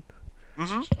exploded.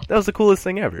 Mm-hmm. That was the coolest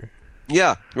thing ever.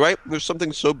 Yeah, right? There's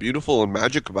something so beautiful and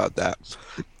magic about that.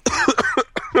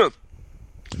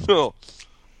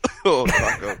 Oh,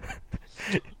 taco.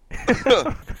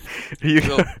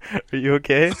 No. Are you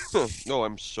okay? No,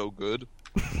 I'm so good.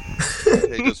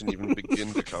 It doesn't even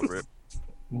begin to cover it.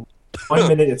 1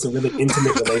 minute it's a really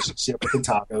intimate relationship with the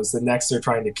tacos. The next they're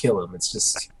trying to kill him.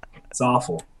 It's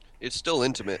awful. It's still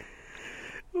intimate.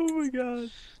 Oh my god.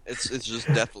 It's just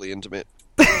deathly intimate.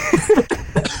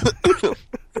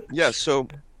 Yeah, so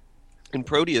in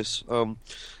Proteus,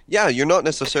 you're not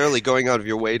necessarily going out of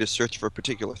your way to search for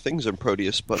particular things in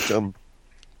Proteus, but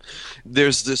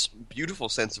there's this beautiful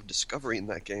sense of discovery in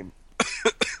that game.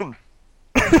 Are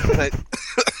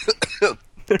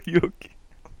you okay?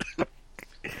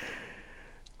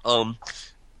 Well,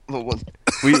 one...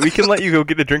 we can let you go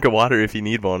get a drink of water if you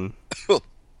need one.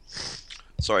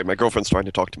 Sorry, my girlfriend's trying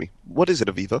to talk to me. What is it,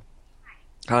 Aviva?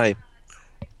 Hi.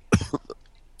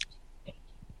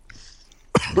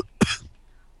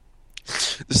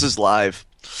 This is live.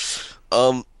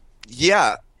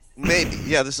 Yeah, maybe.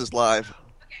 Yeah, this is live.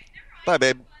 Bye,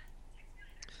 babe.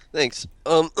 Thanks.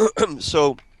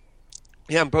 So,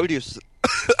 yeah, I'm Proteus.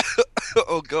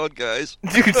 Oh, God, guys.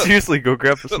 Dude, seriously, go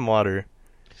grab some water.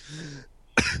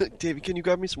 Davey, can you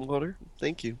grab me some water?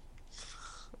 Thank you.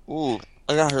 Ooh,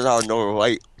 I got it out no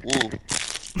light. Ooh.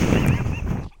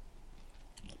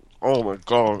 Oh my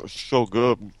god, it's so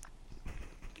good.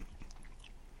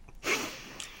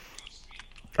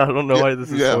 I don't know why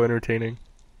this is so entertaining.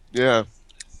 Yeah.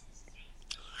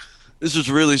 This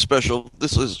is really special.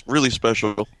 This is really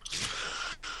special.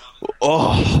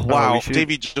 Oh, wow.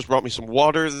 Davey just brought me some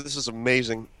water. This is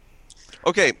amazing.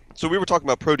 Okay, so we were talking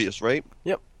about Proteus, right?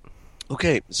 Yep.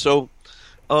 Okay, so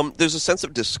there's a sense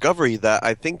of discovery that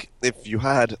I think if you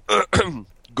had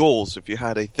goals, if you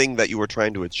had a thing that you were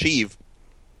trying to achieve,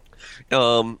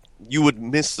 you would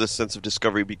miss this sense of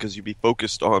discovery because you'd be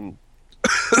focused on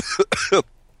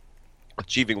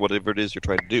achieving whatever it is you're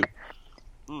trying to do.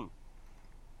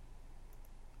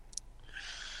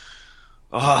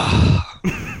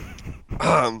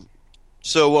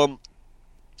 So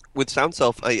with Sound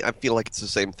Self, I feel like it's the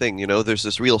same thing. There's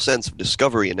this real sense of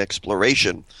discovery and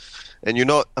exploration. And you're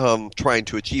not trying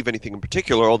to achieve anything in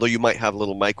particular, although you might have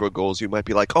little micro goals. You might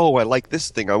be like, oh, I like this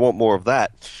thing, I want more of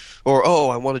that. Or, oh,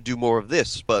 I want to do more of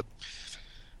this. But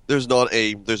there's no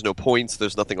points,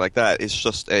 there's nothing like that. It's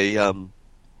just a,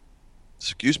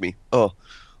 excuse me. Oh,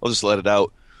 I'll just let it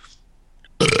out.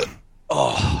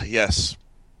 Oh, yes.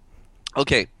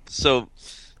 Okay, so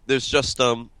there's just,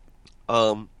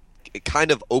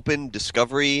 kind of open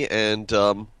discovery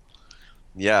and,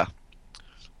 yeah.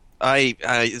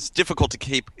 It's difficult to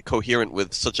keep coherent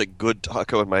with such a good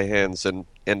taco in my hands and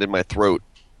in my throat.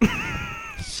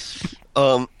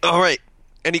 All right.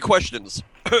 Any questions?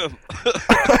 I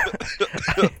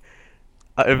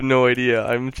have no idea.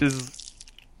 I'm just.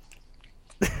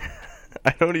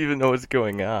 I don't even know what's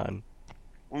going on.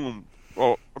 Well,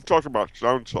 I'm talking about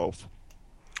sound self.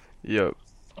 Yep.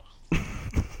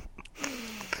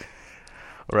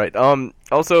 Right.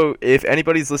 Also, if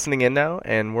anybody's listening in now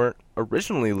and weren't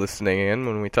originally listening in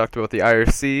when we talked about the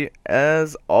IRC,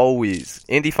 as always,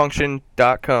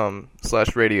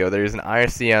 indiefunction.com/radio. There's an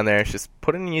IRC on there. Just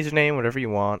put in a username, whatever you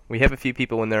want. We have a few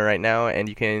people in there right now, and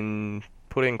you can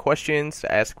put in questions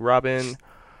to ask Robin,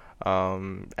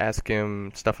 ask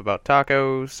him stuff about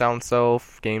tacos, sound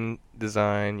self, game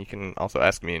design. You can also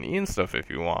ask me and Ian stuff if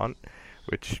you want,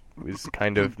 which is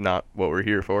kind of not what we're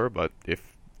here for, but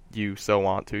if you so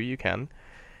want to, you can.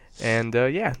 And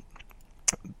yeah,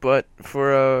 but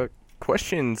for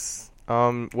questions,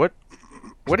 what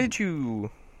did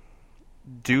you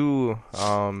do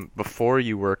before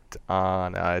you worked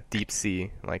on Deep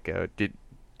Sea? Like, did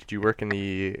you work in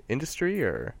the industry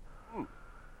or?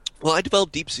 Well, I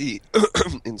developed Deep Sea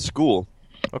in school.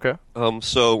 Okay.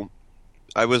 So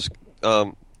I was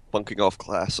bunking off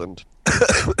class and.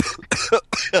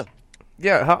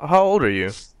 Yeah. How old are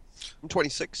you? I'm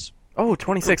 26. Oh,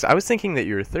 26. I was thinking that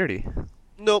you were 30.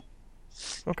 Nope.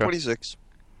 Okay. 26.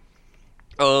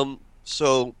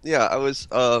 So yeah, I was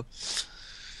oh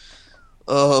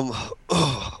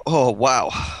wow.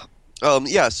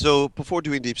 Yeah, so before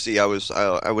doing Deep Sea, I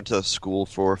went to school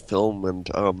for film and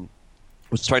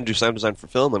was trying to do sound design for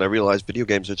film, and I realized video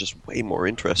games are just way more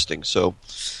interesting. So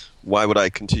why would I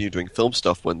continue doing film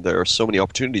stuff when there are so many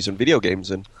opportunities in video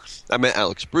games? And I met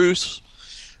Alex Bruce,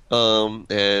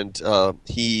 and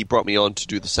he brought me on to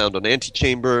do the sound on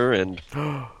Antichamber, and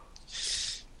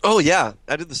oh yeah,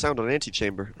 I did the sound on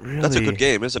Antichamber. Really? That's a good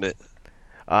game, isn't it?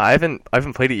 I haven't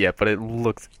played it yet, but it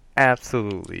looks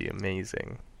absolutely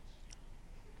amazing.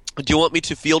 Do you want me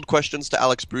to field questions to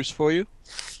Alex Bruce for you?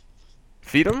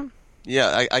 Feed him?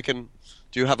 Yeah, I can.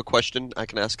 Do you have a question I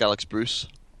can ask Alex Bruce?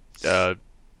 Let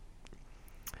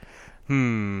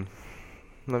me.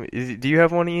 Do you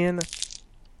have one, Ian?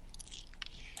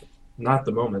 Not at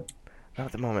the moment. Not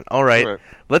at the moment. All right.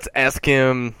 Let's ask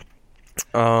him.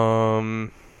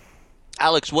 Alex,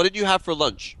 what did you have for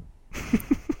lunch?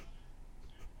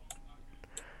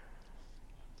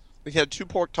 We had 2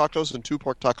 pork tacos and 2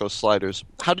 pork taco sliders.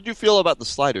 How did you feel about the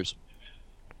sliders?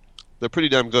 They're pretty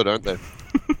damn good, aren't they?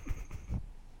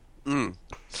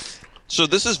 So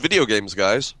this is video games,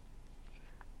 guys.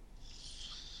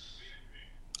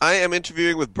 I am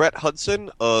interviewing with Brett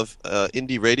Hudson of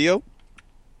Indie Radio.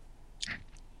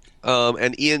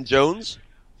 And Ian Jones.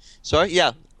 Sorry?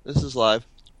 Yeah, this is live.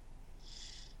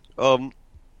 What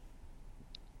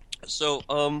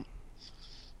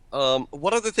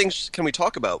other things can we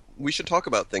talk about? We should talk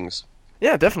about things.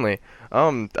 Yeah, definitely.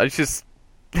 I just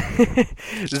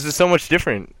this is so much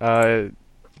different.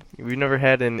 We've never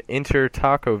had an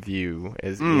inter-taco view,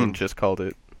 as Ian just called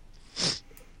it.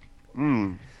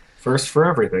 First for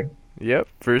everything. Yep,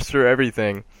 first for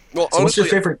everything. Well, So what's honestly,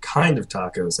 your favorite kind of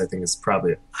tacos? I think is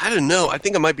probably I don't know. I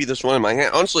think it might be this one in my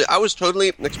hand. Honestly, I was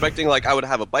totally expecting like I would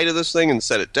have a bite of this thing and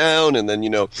set it down, and then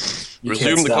you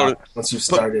resume can't the stop once you've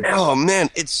started. Oh man,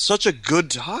 it's such a good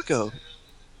taco.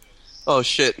 Oh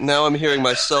shit! Now I'm hearing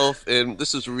myself, and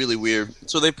this is really weird.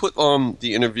 So they put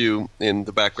the interview in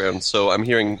the background, so I'm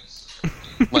hearing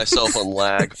myself on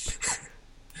lag.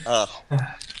 I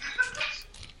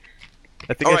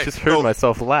think I just heard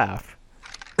myself laugh.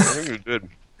 I think you did.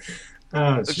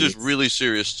 Oh, It's just really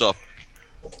serious stuff.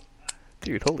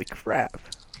 Dude, holy crap.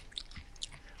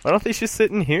 Why don't they just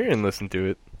sit in here and listen to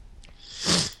it?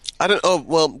 I don't. Oh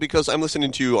well, because I'm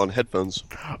listening to you on headphones.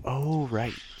 Oh,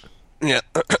 right. Yeah.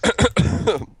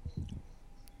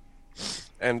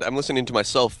 And I'm listening to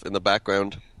myself in the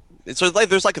background. So like,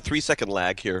 there's like a 3-second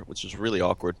lag here, which is really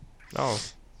awkward. Oh,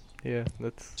 yeah,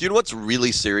 that's... Do you know what's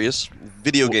really serious?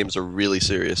 Video games are really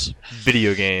serious.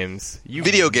 Video games.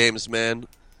 Video games, man.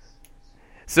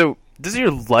 So, does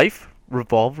your life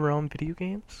revolve around video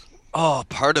games? Oh,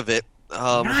 part of it.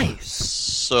 Nice.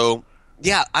 So,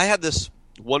 yeah, I had this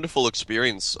wonderful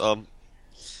experience. Oh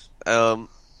my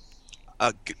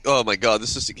god,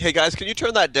 this is... Hey guys, can you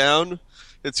turn that down?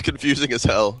 It's confusing as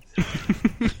hell.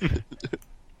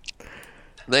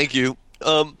 Thank you.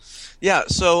 Yeah,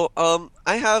 so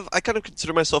I kind of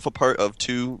consider myself a part of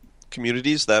 2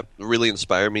 communities that really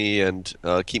inspire me and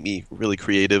keep me really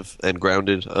creative and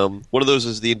grounded. One of those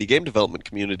is the indie game development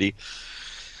community,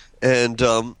 and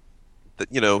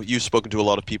you've spoken to a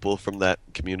lot of people from that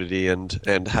community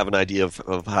and have an idea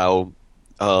of how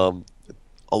a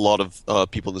lot of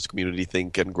people in this community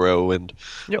think and grow. And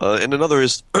Yep. And another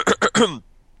is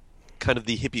kind of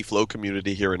the hippie flow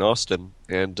community here in Austin,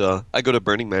 and I go to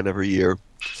Burning Man every year.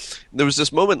 There was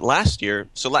this moment last year.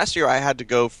 So last year I had to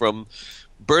go from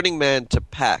Burning Man to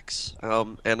PAX,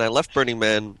 and I left Burning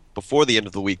Man before the end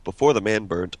of the week, before the man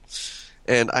burned.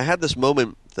 And I had this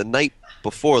moment the night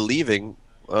before leaving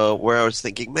where I was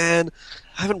thinking, man,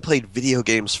 I haven't played video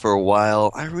games for a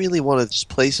while. I really want to just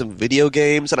play some video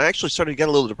games. And I actually started to get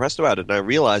a little depressed about it, and I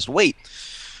realized, wait,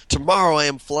 tomorrow I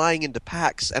am flying into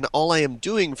PAX, and all I am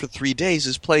doing for 3 days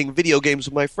is playing video games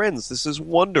with my friends. This is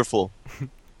wonderful.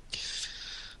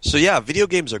 So yeah, video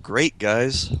games are great,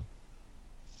 guys.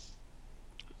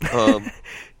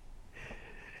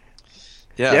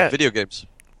 Yeah, video games.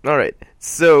 All right.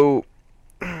 So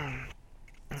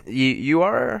you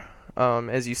are,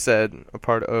 as you said, a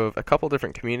part of a couple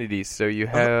different communities. So you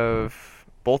have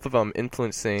both of them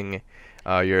influencing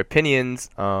your opinions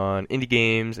on indie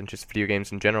games and just video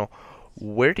games in general.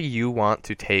 Where do you want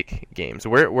to take games?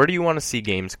 Where do you want to see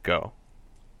games go?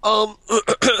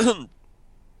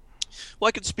 Well,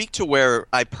 I could speak to where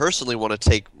I personally want to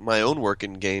take my own work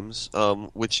in games,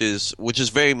 which is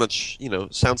very much,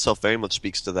 Sound Self very much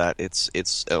speaks to that.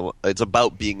 It's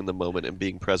about being in the moment and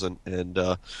being present, and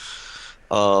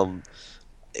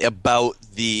about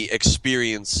the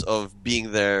experience of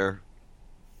being there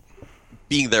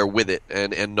with it,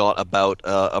 and not about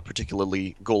a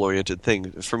particularly goal-oriented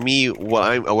thing. For me,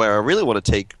 where I really want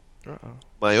to take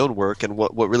my own work, and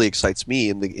what really excites me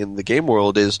in the game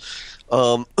world is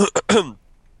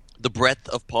the breadth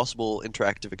of possible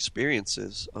interactive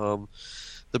experiences,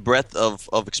 the breadth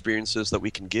of experiences that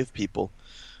we can give people.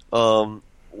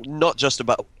 Not just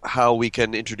about how we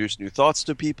can introduce new thoughts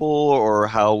to people, or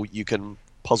how you can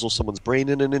puzzle someone's brain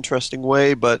in an interesting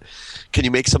way, but can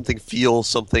you make something feel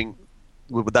something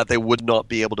that they would not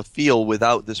be able to feel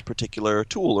without this particular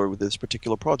tool or with this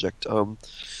particular project.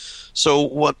 So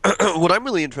what I'm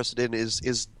really interested in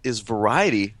is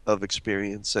variety of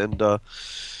experience, and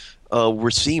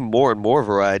we're seeing more and more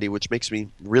variety, which makes me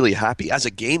really happy. As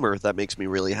a gamer, that makes me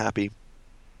really happy,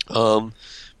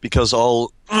 because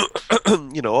I'll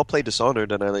play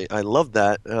Dishonored, and I love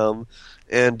that,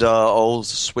 and I'll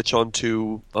switch on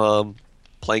to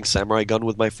playing Samurai Gun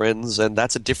with my friends, and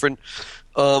that's a different.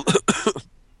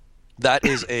 That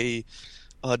is a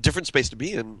different space to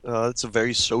be in. It's a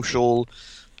very social.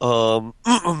 When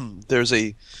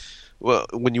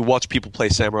you watch people play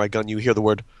Samurai Gun, you hear the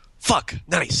word "fuck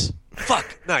nice,"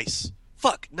 "fuck nice,"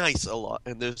 "fuck nice" a lot,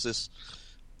 and there's this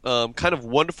kind of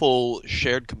wonderful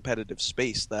shared competitive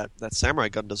space that Samurai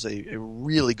Gun does a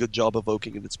really good job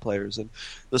evoking in its players. And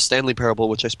the Stanley Parable,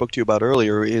 which I spoke to you about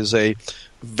earlier, is a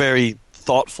very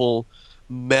thoughtful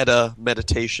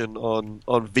meditation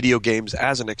on video games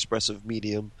as an expressive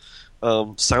medium.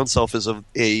 Sound Self is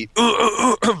a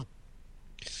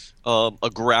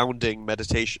grounding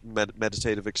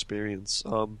meditative experience.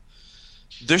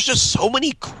 There's just so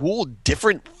many cool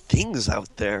different things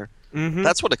out there. Mm-hmm.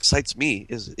 That's what excites me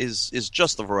is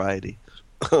just the variety.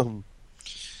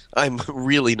 I'm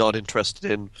really not interested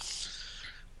in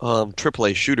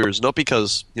AAA shooters, not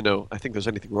because I think there's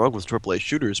anything wrong with AAA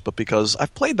shooters, but because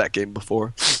I've played that game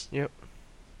before. Yep.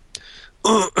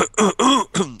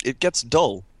 It gets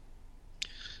dull.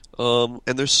 And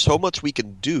there's so much we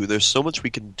can do. There's so much we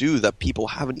can do that people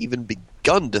haven't even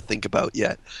begun to think about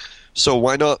yet. So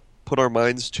why not put our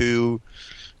minds to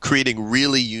creating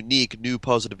really unique, new,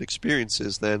 positive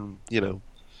experiences than,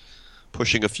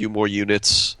 pushing a few more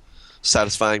units,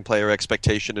 satisfying player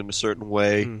expectation in a certain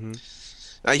way. Mm-hmm.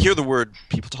 I hear the word,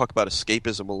 people talk about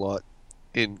escapism a lot.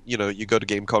 You go to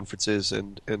game conferences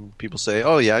and people say,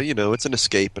 oh yeah, it's an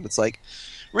escape. And it's like,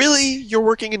 really? You're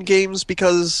working in games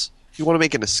because you want to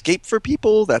make an escape for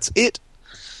people? That's it?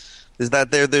 Is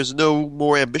that there's no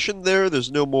more ambition there?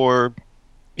 There's no more,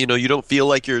 you don't feel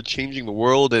like you're changing the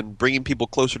world and bringing people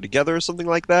closer together or something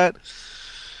like that?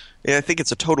 And I think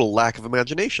it's a total lack of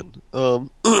imagination.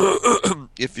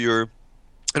 If you're,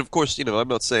 and of course, I'm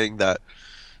not saying that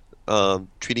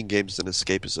treating games as an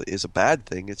escape is a bad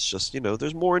thing. It's just,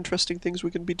 there's more interesting things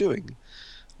we can be doing.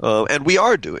 And we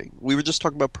are doing. We were just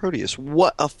talking about Proteus.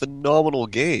 What a phenomenal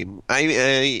game.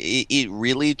 It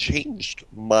really changed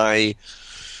my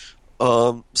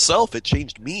self. It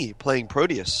changed me playing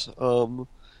Proteus.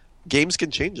 Games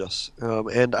can change us.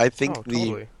 And I think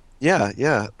totally.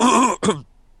 Yeah.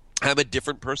 I'm a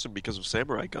different person because of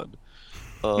Samurai Gun.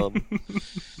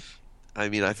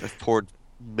 I've poured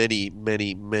many,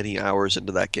 many, many hours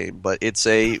into that game, but it's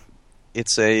a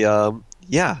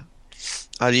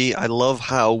I love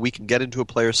how we can get into a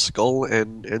player's skull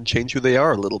and change who they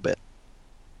are a little bit,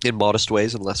 in modest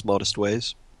ways and less modest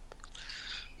ways.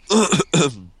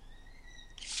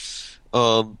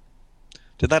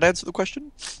 To Did that answer the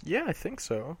question? Yeah, I think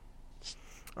so.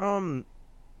 Um,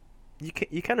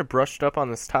 you kind of brushed up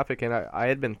on this topic, and I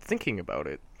had been thinking about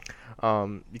it.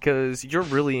 Because you're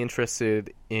really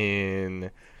interested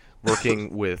in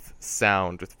working with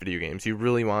sound with video games. You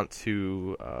really want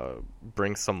to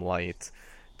bring some light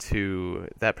to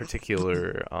that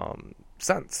particular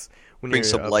sense when Bring you're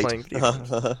some light. playing video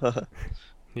games.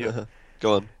 Yeah.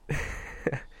 Go on.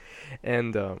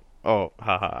 And oh,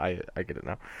 haha, I get it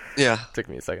now. Yeah. Took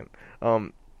me a second.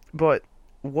 But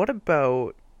what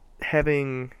about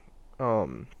having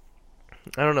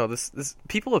I don't know, this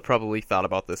people have probably thought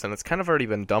about this, and it's kind of already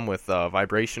been done with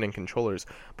vibration and controllers.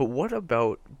 But what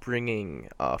about bringing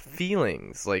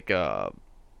feelings like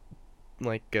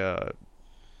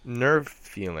nerve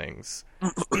feelings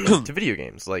to video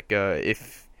games? Like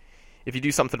if you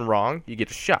do something wrong, you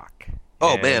get a shock.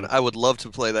 Oh And man, I would love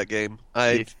to play that game.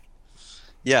 if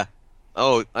Yeah.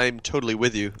 Oh, I'm totally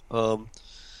with you.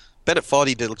 Bennett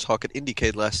Foddy did a talk at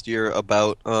IndieCade last year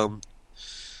about,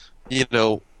 you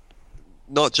know,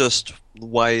 not just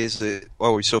why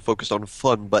are we so focused on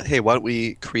fun, but hey, why don't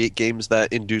we create games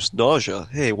that induce nausea?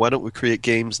 Hey, why don't we create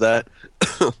games that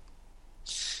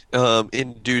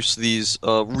induce these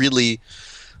really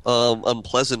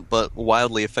unpleasant but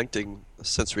wildly affecting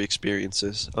sensory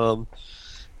experiences?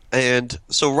 And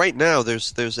so right now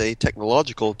there's a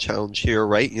technological challenge here,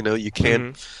 right? You know, you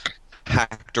can't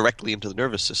hack directly into the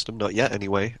nervous system, not yet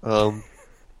anyway. And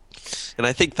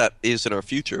I think that is in our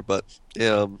future, but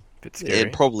it's scary.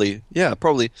 and probably,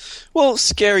 well,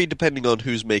 scary depending on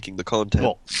who's making the content.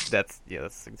 Well, that's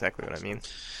exactly what I mean.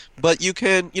 But you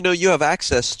can, you have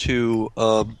access to,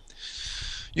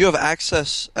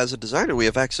 as a designer, we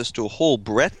have access to a whole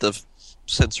breadth of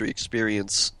sensory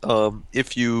experience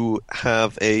if you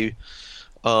have a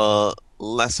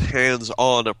less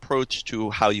hands-on approach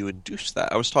to how you induce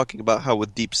that. I was talking about how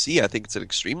with Deep Sea, I think it's an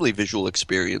extremely visual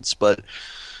experience, but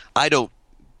I don't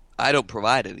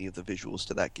provide any of the visuals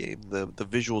to that game. The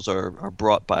visuals are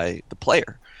brought by the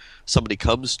player. Somebody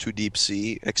comes to Deep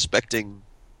Sea expecting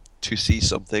to see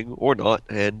something or not,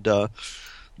 and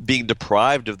being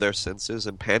deprived of their senses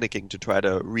and panicking to try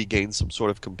to regain some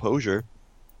sort of composure.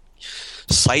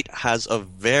 Sight has a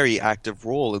very active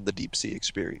role in the Deep Sea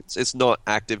experience. It's not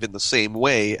active in the same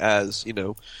way as,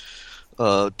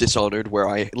 Dishonored, where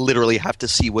I literally have to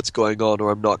see what's going on or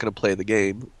I'm not going to play the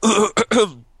game.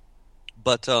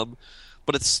 But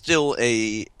it's still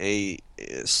a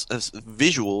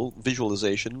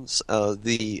visualization.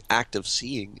 The act of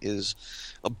seeing is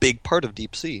a big part of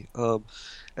Deep Sea.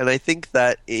 And I think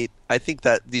that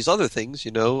these other things,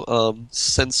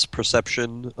 sense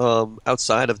perception,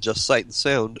 outside of just sight and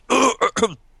sound,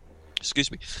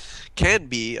 excuse me, can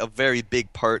be a very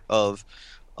big part of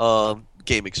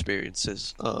game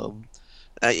experiences.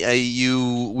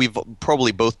 We've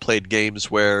probably both played games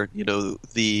where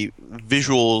the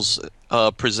visuals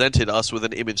presented us with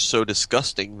an image so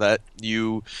disgusting that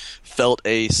you felt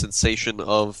a sensation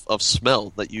of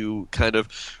smell, that you kind of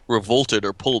revolted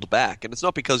or pulled back. And it's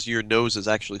not because your nose is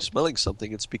actually smelling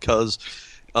something, it's because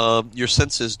your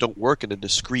senses don't work in a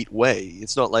discrete way.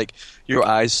 It's not like your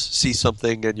eyes see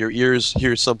something and your ears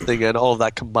hear something and all of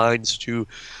that combines to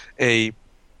a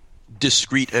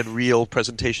discrete and real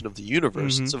presentation of the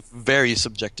universe. It's a very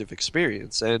subjective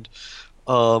experience, and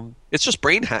it's just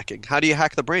brain hacking. How do you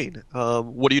hack the brain?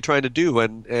 What are you trying to do?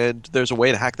 And there's a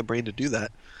way to hack the brain to do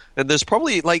that. And there's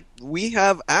probably, we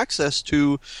have access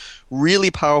to really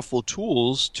powerful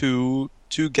tools to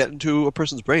get into a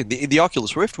person's brain. The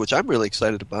Oculus Rift, which I'm really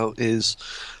excited about, is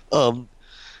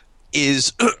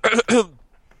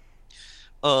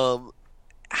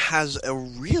has a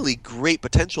really great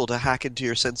potential to hack into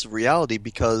your sense of reality,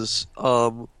 because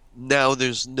now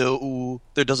there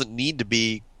doesn't need to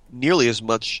be nearly as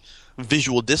much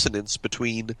visual dissonance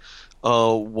between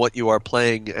what you are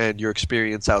playing and your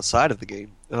experience outside of the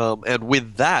game. And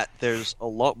with that, there's a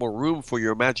lot more room for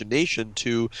your imagination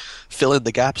to fill in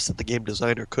the gaps that the game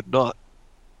designer could not.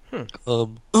 This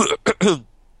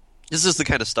is the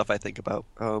kind of stuff I think about.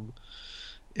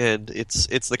 And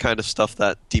it's the kind of stuff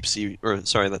that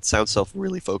that Sound Self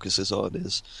really focuses on.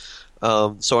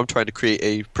 So I'm trying to create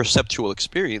a perceptual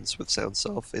experience with Sound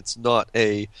Self. It's not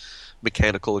a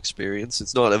mechanical experience.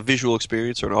 It's not a visual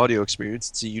experience or an audio experience.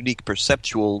 It's a unique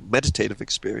perceptual, meditative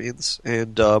experience.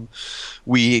 And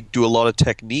we do a lot of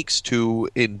techniques to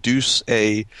induce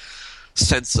a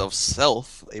sense of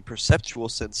self, a perceptual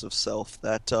sense of self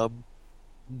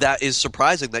that is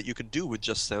surprising that you can do with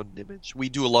just sound and image. We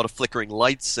do a lot of flickering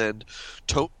lights and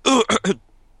tones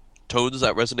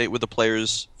that resonate with the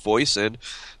player's voice, and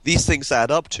these things add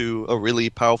up to a really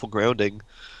powerful grounding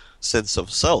sense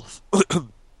of self.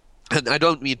 And I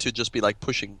don't mean to just be like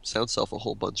pushing SoundSelf a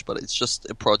whole bunch, but it's just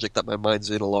a project that my mind's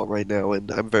in a lot right now, and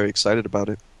I'm very excited about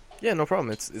it. Yeah, no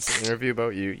problem. It's an interview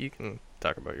about you. You can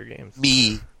talk about your games.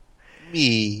 Me.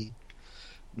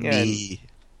 Yeah,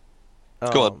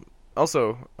 Go on.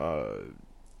 Also,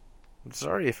 I'm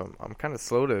sorry if I'm kind of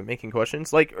slow to making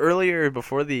questions. Like earlier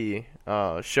before the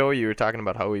show, you were talking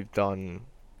about how we've done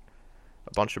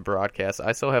a bunch of broadcasts.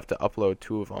 I still have to upload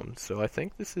 2 of them, so I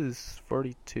think this is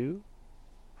 42.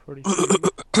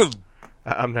 42?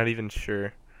 I'm not even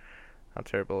sure. How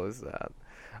terrible is that?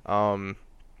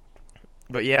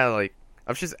 But yeah, like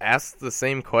I've just asked the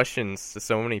same questions to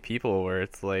so many people where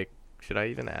it's like, should I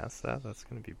even ask that? That's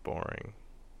gonna be boring.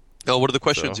 Oh, what are the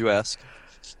questions you ask?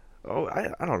 Oh,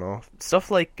 I don't know.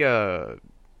 Stuff like a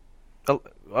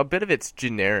bit of it's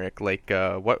generic, like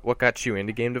what got you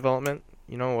into game development?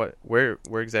 You know, where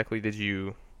exactly did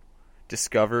you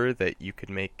discover that you could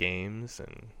make games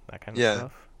and that kind of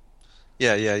stuff?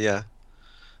 Yeah.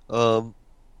 Who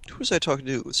was I talking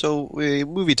to? So a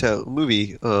movie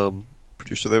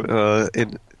producer there,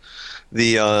 in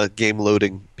the game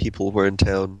loading people were in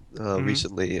town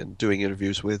recently and doing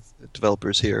interviews with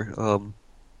developers here.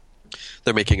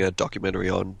 They're making a documentary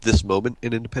on this moment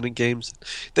in independent games.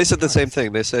 They said the same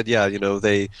thing. They said, yeah,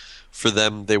 they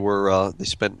spent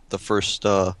the first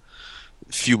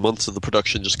few months of the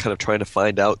production just kind of trying to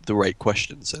find out the right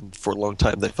questions, and for a long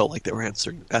time they felt like they were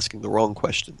asking the wrong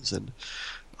questions, and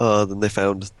then they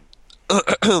found,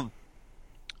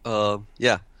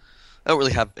 yeah. I don't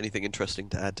really have anything interesting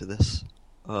to add to this,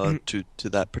 to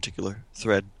that particular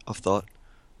thread of thought,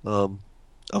 of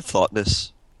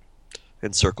thoughtness,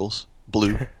 and circles.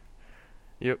 Blue.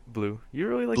 Yep, blue. You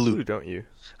really like blue, don't you?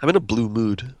 I'm in a blue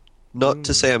mood. Not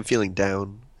to say I'm feeling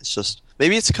down. It's just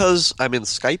maybe it's because I'm in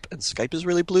Skype and Skype is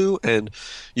really blue, and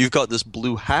you've got this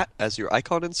blue hat as your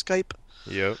icon in Skype.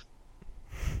 Yep.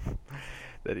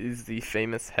 That is the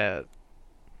famous hat.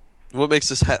 What makes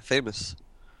this hat famous?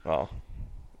 Well,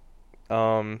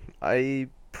 I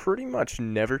pretty much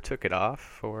never took it off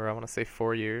for, I want to say,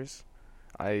 4 years.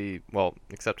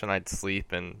 Except when I'd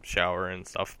sleep and shower and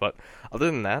stuff, but other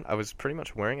than that, I was pretty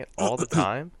much wearing it all the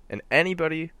time, and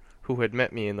anybody who had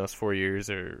met me in those 4 years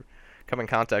or come in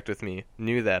contact with me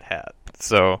knew that hat.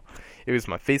 So it was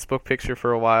my Facebook picture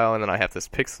for a while, and then I have this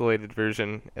pixelated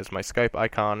version as my Skype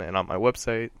icon and on my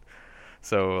website.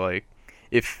 So, like,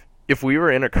 if we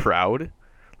were in a crowd,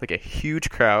 like a huge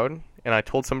crowd, and I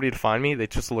told somebody to find me, they'd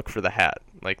just look for the hat.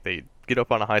 Like, they'd get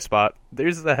up on a high spot,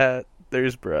 there's the hat,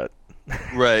 there's Brett.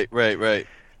 Right.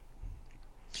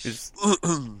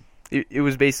 It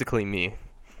was basically me.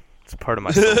 It's part of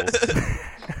my soul.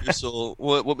 Your soul.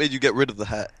 What made you get rid of the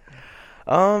hat?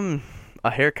 A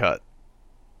haircut.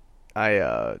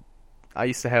 I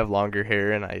used to have longer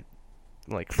hair, and I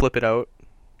like flip it out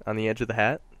on the edge of the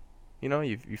hat. You know,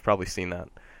 you've probably seen that.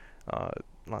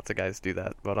 Lots of guys do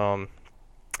that, but I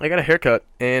got a haircut,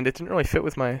 and it didn't really fit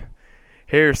with my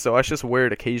hair, so I just wear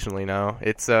it occasionally now.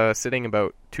 It's sitting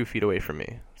about 2 feet away from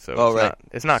me, so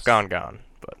it's not gone,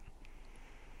 but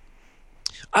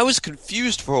I was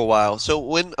confused for a while. So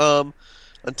when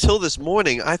until this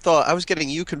morning, I thought I was getting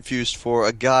you confused for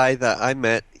a guy that I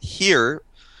met here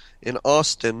in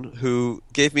Austin who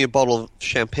gave me a bottle of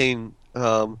champagne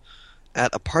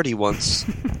at a party once,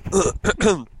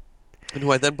 and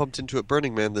who I then bumped into at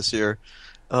Burning Man this year.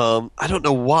 I don't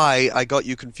know why I got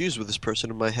you confused with this person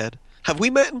in my head. Have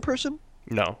we met in person?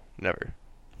 No, never.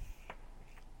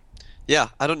 Yeah,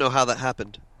 I don't know how that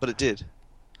happened, but it did.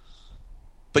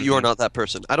 But you are not that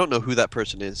person. I don't know who that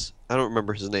person is. I don't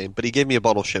remember his name, but he gave me a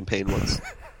bottle of champagne once.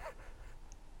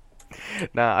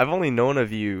 Nah, I've only known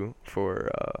of you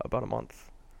for about a month.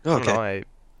 Oh, okay. I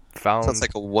found... Sounds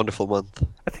like a wonderful month.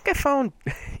 I think I found,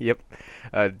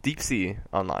 Deep Sea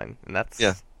online, and that's...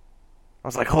 Yeah. I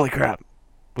was like, holy crap,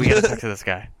 we gotta talk to this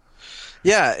guy.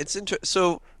 Yeah, it's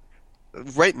so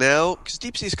right now, because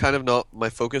Deep Sea is kind of not my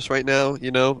focus right now,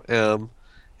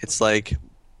 it's like...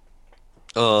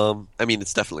 I mean,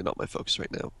 it's definitely not my focus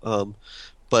right now.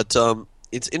 But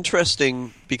it's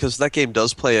interesting because that game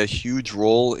does play a huge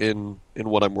role in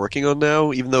what I'm working on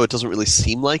now, even though it doesn't really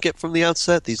seem like it from the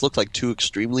outset. These look like 2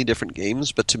 extremely different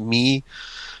games, but to me,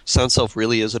 SoundSelf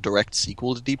really is a direct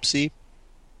sequel to Deep Sea.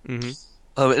 Mm-hmm.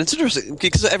 And it's interesting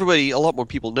because a lot more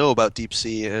people know about Deep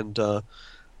Sea and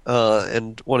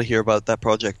want to hear about that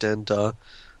project, and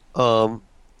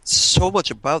so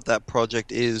much about that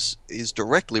project is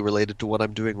directly related to what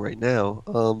I'm doing right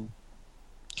now.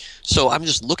 So I'm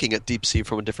just looking at Deep Sea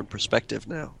from a different perspective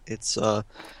now. It's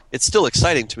still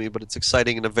exciting to me, but it's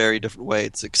exciting in a very different way.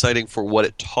 It's exciting for what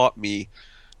it taught me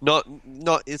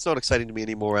It's not exciting to me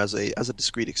anymore as a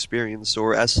discrete experience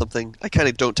or as something. I kind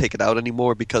of don't take it out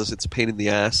anymore because it's a pain in the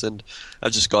ass, and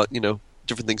I've just got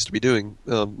different things to be doing,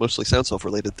 mostly sound self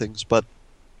related things. But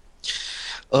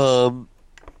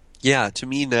yeah, to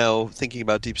me now thinking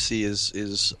about Deep Sea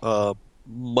is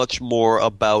much more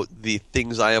about the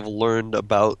things I have learned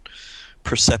about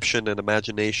perception and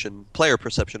imagination, player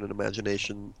perception and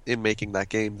imagination in making that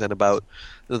game than about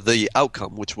the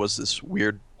outcome, which was this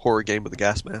weird horror game with a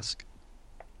gas mask.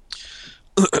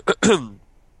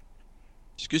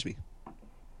 Excuse me.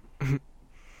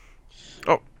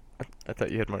 Oh, I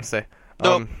thought you had more to say.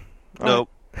 No, alright.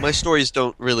 my stories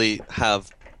don't really have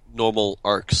normal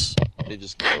arcs. They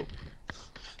just go,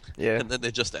 Yeah, and then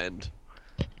they just end.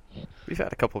 we've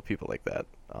had a couple of people like that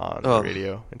on Oh. the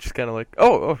radio, and just kind of like,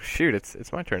 oh, shoot,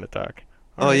 it's my turn to talk.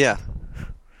 Oh Alright. yeah.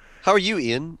 How are you,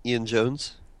 Ian? Ian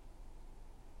Jones?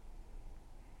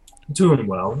 Doing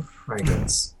well, I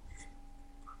guess.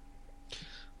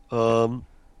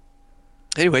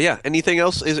 Anyway, yeah. Anything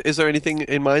else? Is there anything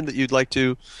in mind that you'd like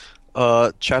to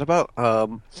chat about?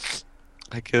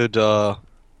 I could. Yeah.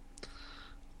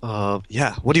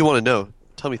 What do you want to know?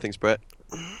 Tell me things, Brett.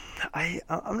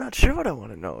 I'm not sure what I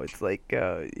want to know. It's like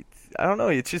I don't know.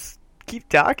 It's just keep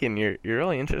talking. You're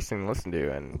really interesting to listen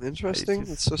to, and Interesting. It's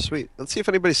That's just, so sweet. Let's see if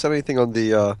anybody said anything on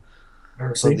the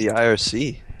IRC?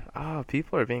 IRC.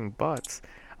 people are being butts.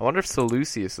 I wonder if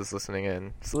Seleucius is listening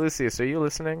in. Seleucius, are you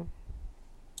listening?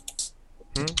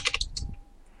 Hmm?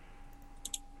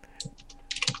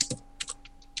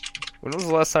 When was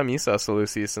the last time you saw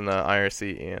Seleucius in the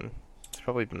IRC, Ian? It's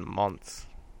probably been months.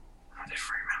 I don't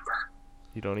remember.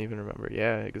 You don't even remember.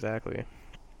 Yeah, exactly.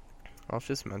 I'll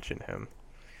just mention him.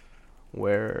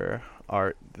 Where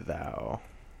art thou?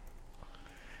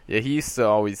 Yeah, he used to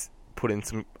always put in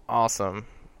some awesome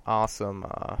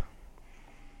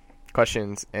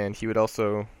questions, and he would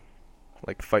also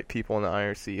like fight people in the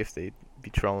IRC if they'd be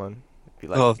trolling. Be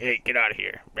like, Oh. "Hey, get out of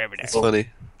here!" Remember that? It's funny.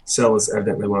 Cell is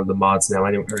evidently one of the mods now.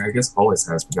 I guess always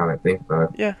has, but now that I think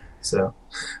about it. Yeah. So,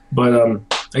 but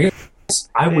I guess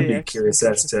I would Hey, be curious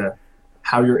as to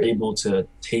how you're able to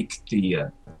take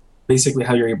the basically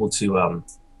how you're able to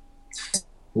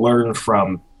learn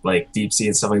from like Deep Sea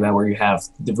and stuff like that, where you have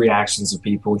the reactions of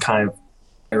people and kind of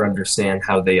better understand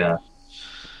how they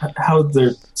how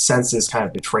their senses kind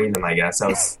of betray them. I guess that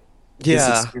was this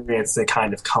Yeah. experience they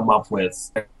kind of come up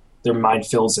with. Their mind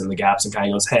fills in the gaps and kind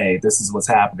of goes, "Hey, this is what's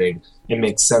happening." It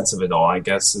makes sense of it all. I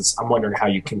guess I'm wondering how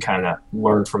you can kind of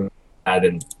learn from that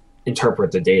and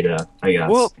interpret the data. I guess.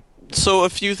 Well, so a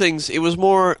few things. It was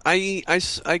more.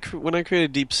 When I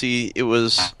created Deep Sea,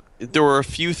 there were a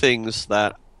few things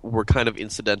that were kind of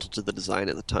incidental to the design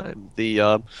at the time.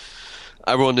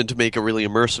 I wanted to make a really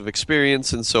immersive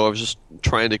experience, and so I was just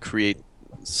trying to create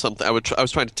something. I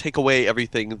was trying to take away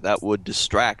everything that would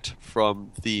distract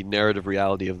from the narrative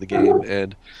reality of the game,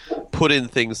 and put in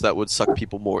things that would suck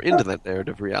people more into that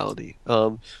narrative reality.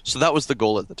 So that was the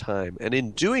goal at the time, and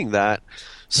in doing that,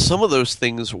 some of those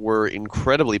things were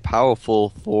incredibly powerful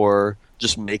for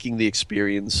just making the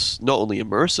experience not only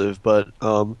immersive but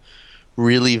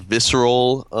really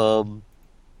visceral,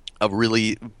 a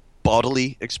really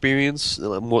bodily experience,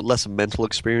 less a mental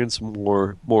experience,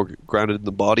 more grounded in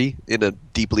the body in a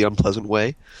deeply unpleasant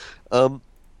way.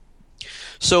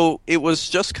 So it was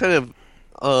just kind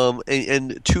of,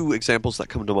 and two examples that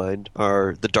come to mind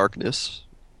are the darkness.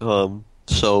 And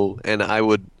I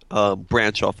would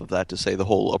branch off of that to say the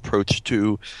whole approach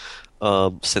to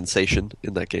sensation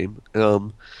in that game,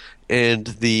 and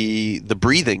the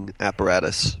breathing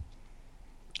apparatus,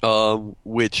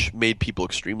 which made people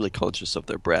extremely conscious of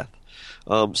their breath.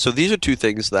 So these are two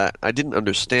things that I didn't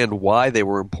understand why they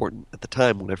were important at the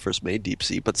time when I first made Deep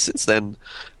Sea, but since then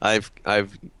I've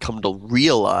come to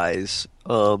realize,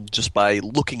 just by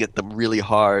looking at them really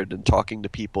hard and talking to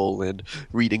people and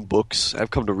reading books,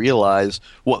 I've come to realize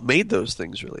what made those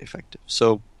things really effective.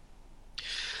 So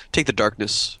take the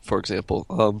darkness, for example.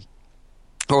 Or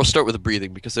I'll start with the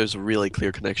breathing because there's a really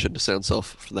clear connection to Sound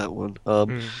Self for that one.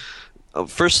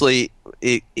 Firstly,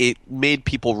 it made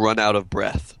people run out of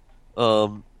breath.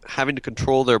 Having to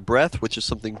control their breath, which is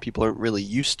something people aren't really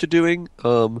used to doing,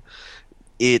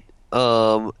 it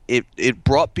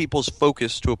brought people's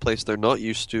focus to a place they're not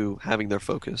used to having their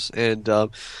focus, and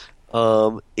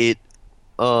it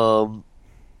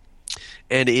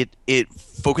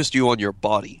focused you on your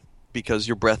body because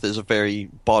your breath is a very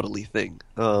bodily thing.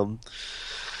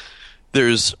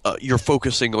 there's you're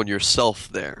focusing on yourself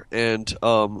there, and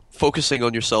focusing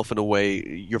on yourself in a way,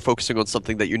 you're focusing on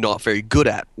something that you're not very good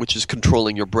at, which is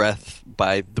controlling your breath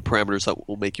by the parameters that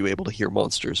will make you able to hear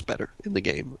monsters better in the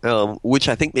game, which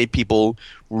I think made people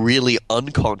really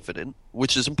unconfident,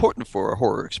 which is important for a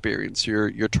horror experience.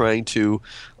 You're trying to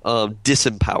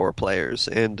disempower players,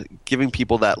 and giving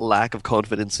people that lack of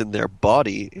confidence in their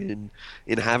body,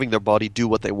 in having their body do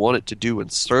what they want it to do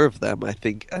and serve them, I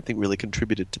think really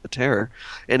contributed to the terror.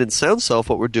 And in Sound Self,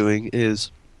 what we're doing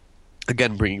is,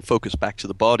 again, bringing focus back to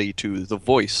the body, to the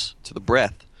voice, to the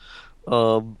breath.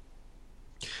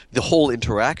 The whole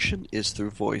interaction is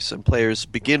through voice, and players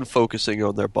begin focusing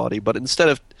on their body, but instead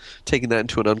of taking that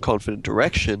into an unconfident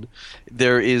direction,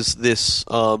 there is this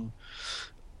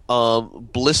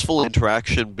blissful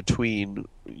interaction between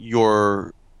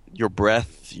your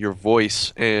breath, your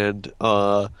voice, and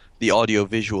the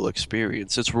audio-visual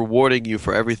experience. It's rewarding you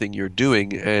for everything you're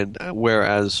doing, and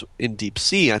whereas in Deep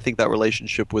Sea, I think that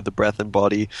relationship with the breath and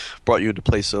body brought you into a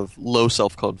place of low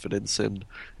self-confidence and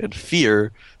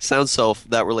fear. Sound Self,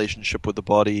 that relationship with the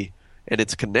body and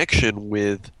its connection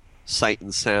with sight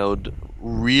and sound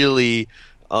really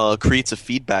creates a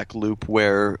feedback loop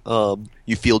where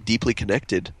you feel deeply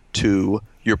connected to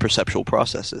your perceptual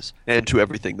processes and to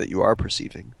everything that you are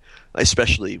perceiving,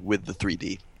 especially with the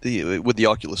 3D. With the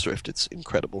Oculus Rift, it's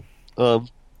incredible. So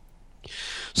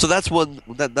that's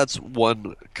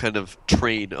one kind of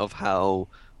train of how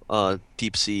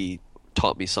Deep Sea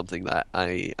taught me something that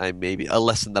I maybe a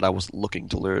lesson that I wasn't looking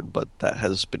to learn, but that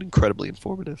has been incredibly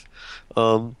informative.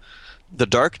 The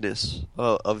darkness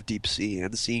of Deep Sea,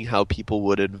 and seeing how people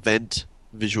would invent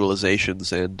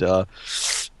visualizations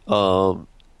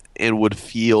and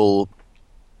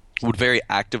would very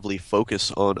actively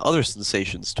focus on other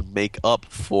sensations to make up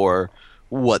for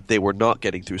what they were not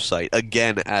getting through sight.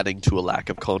 Again, adding to a lack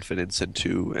of confidence and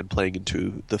playing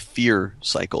into the fear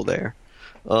cycle there.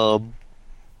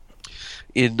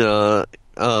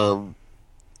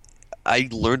 I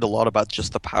learned a lot about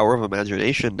just the power of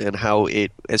imagination, and how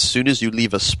as soon as you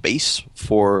leave a space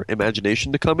for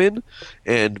imagination to come in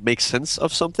and make sense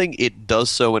of something, it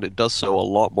does so, and it does so a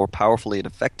lot more powerfully and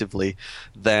effectively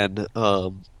than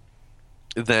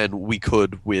we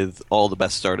could with all the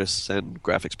best artists and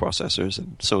graphics processors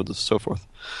and so on and so forth.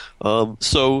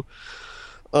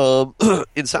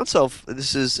 In Sound Self,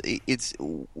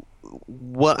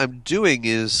 what I'm doing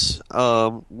is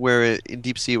where in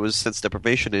Deep Sea it was sense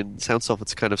deprivation. In Sound Self,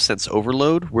 it's kind of sense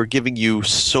overload. We're giving you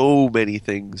so many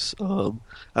things. I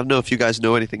don't know if you guys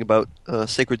know anything about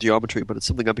sacred geometry, but it's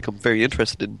something I've become very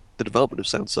interested in, the development of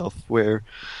Sound Self, where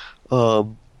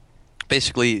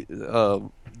basically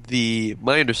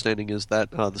my understanding is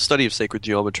that the study of sacred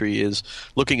geometry is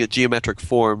looking at geometric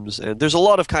forms, and there's a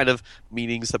lot of kind of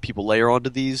meanings that people layer onto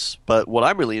these, but what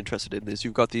I'm really interested in is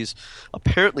you've got these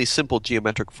apparently simple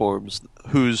geometric forms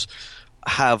whose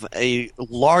have a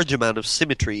large amount of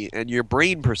symmetry, and your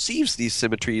brain perceives these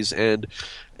symmetries and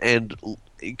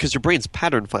because your brain's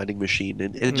pattern finding machine,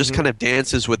 and it just kind of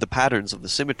dances with the patterns of the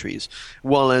symmetries,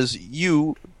 while as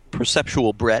you,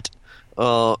 perceptual Brett,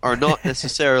 are not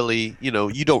necessarily,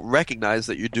 you don't recognize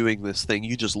that you're doing this thing.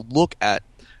 You just look at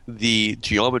the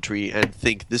geometry and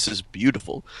think this is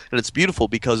beautiful, and it's beautiful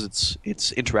because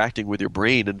it's interacting with your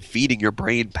brain and feeding your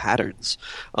brain patterns,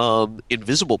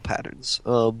 invisible patterns.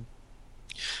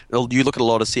 You look at a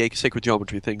lot of sacred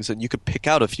geometry things, and you could pick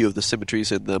out a few of the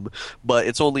symmetries in them, but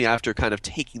it's only after kind of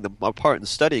taking them apart and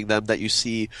studying them that you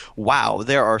see, wow,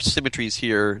 there are symmetries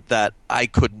here that I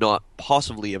could not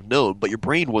possibly have known, but your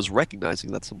brain was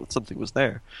recognizing that something was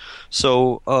there.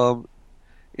 So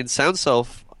in Sound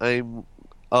Self, I'm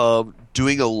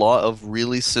doing a lot of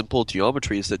really simple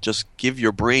geometries that just give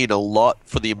your brain a lot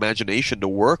for the imagination to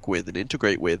work with and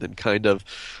integrate with and kind of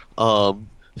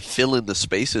fill in the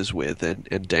spaces with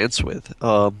and dance with.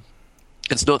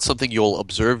 It's not something you'll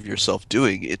observe yourself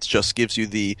doing. It just gives you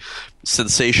the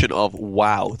sensation of,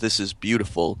 wow, this is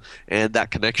beautiful. And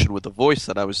that connection with the voice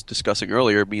that I was discussing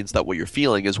earlier means that what you're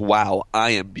feeling is, wow,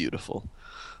 I am beautiful.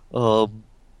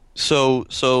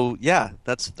 So yeah,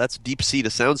 that's Deep Sea to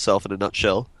Sound Self in a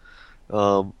nutshell.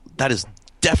 That is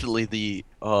definitely the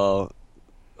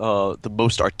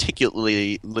most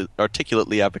articulately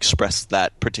I've expressed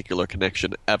that particular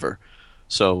connection ever.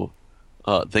 So,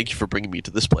 thank you for bringing me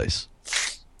to this place.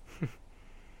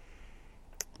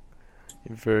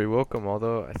 You're very welcome,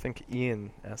 although I think Ian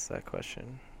asked that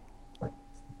question.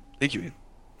 Thank you, Ian.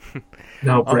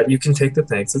 No, Brett, you can take the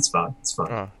thanks. It's fine. It's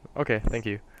fine. Oh, okay, thank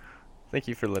you. Thank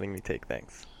you for letting me take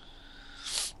thanks.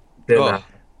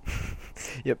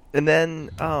 Yep, and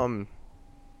then, I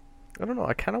don't know,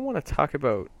 I kind of want to talk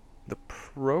about the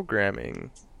programming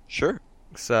Sure.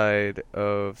 side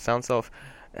of Sound Self,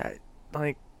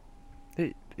 like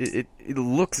it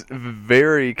looks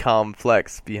very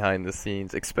complex behind the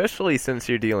scenes, especially since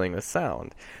you're dealing with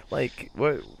sound. Like,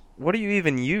 what do you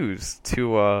even use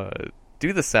to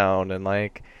do the sound, and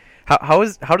like how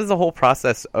does the whole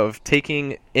process of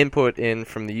taking input in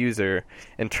from the user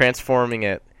and transforming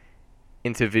it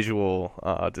into visual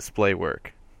display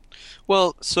work?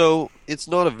 Well, so it's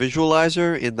not a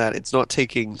visualizer in that it's not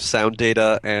taking sound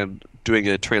data and doing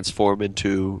a transform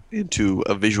into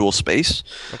a visual space.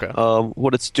 Okay.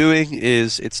 What it's doing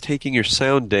is it's taking your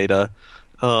sound data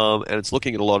and it's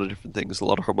looking at a lot of different things, a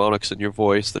lot of harmonics in your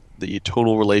voice, the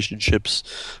tonal relationships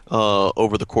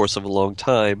over the course of a long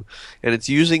time, and it's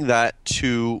using that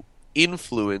to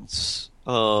influence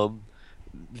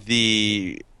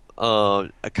the a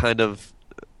kind of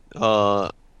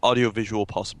audiovisual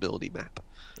possibility map.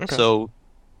 Okay. So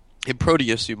in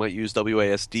Proteus, you might use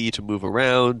WASD to move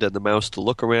around and the mouse to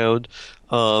look around.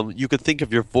 You could think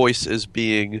of your voice as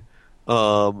being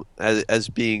as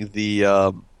being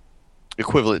the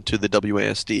equivalent to the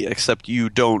WASD, except you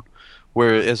don't.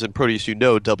 Whereas in Proteus,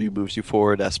 W moves you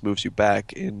forward, S moves you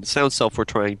back. In Sound Self, we're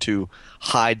trying to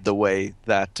hide the way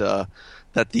that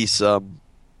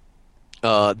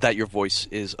that your voice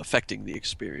is affecting the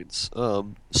experience,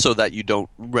 so that you don't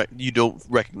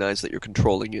recognize that you're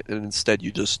controlling it, and instead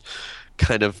you just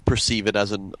kind of perceive it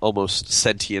as an almost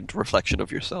sentient reflection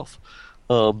of yourself.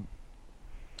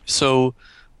 So,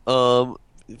 from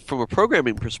a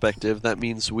programming perspective, that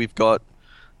means we've got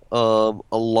a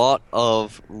lot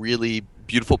of really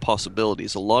beautiful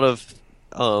possibilities, a lot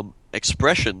of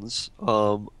expressions,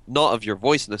 not of your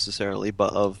voice necessarily,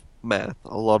 but of math,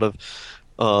 a lot of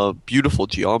beautiful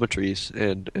geometries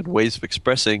and ways of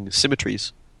expressing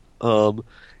symmetries.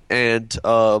 And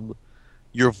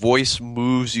your voice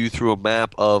moves you through a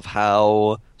map of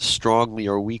how strongly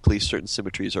or weakly certain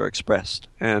symmetries are expressed.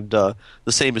 And the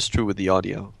same is true with the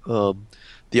audio.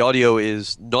 The audio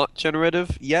is not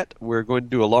generative yet. We're going to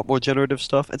do a lot more generative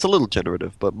stuff. It's a little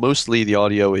generative, but mostly the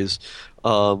audio is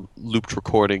looped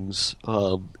recordings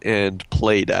and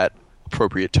played at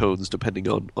appropriate tones depending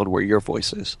on where your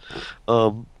voice is.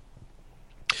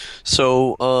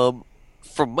 So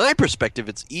from my perspective,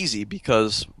 it's easy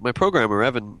because my programmer,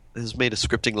 Evan, has made a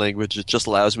scripting language that just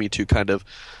allows me to kind of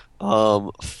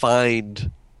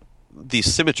find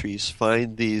these symmetries,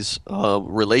 find these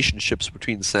relationships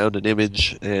between sound and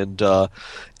image, and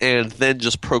then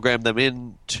just program them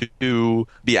in to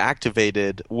be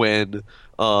activated when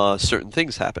certain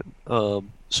things happen.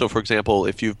 So, for example,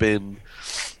 if you've been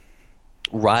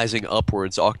rising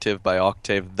upwards octave by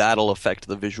octave, that'll affect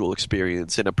the visual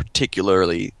experience in a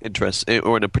particularly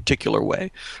or in a particular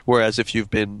way. Whereas if you've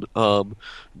been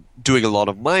doing a lot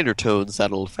of minor tones,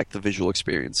 that'll affect the visual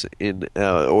experience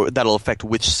or that'll affect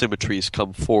which symmetries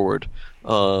come forward.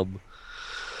 So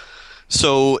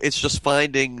it's just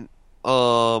finding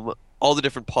all the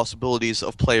different possibilities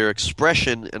of player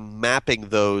expression and mapping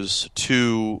those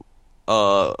to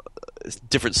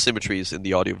different symmetries in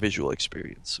the audiovisual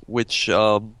experience, which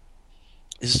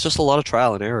is just a lot of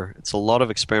trial and error. It's a lot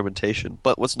of experimentation.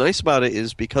 But what's nice about it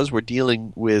is because we're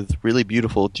dealing with really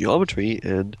beautiful geometry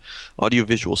and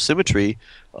audiovisual symmetry,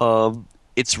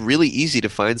 it's really easy to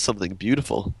find something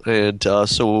beautiful. And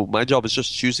so my job is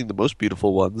just choosing the most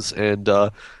beautiful ones and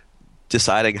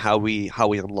deciding how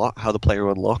the player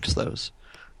unlocks those,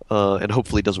 and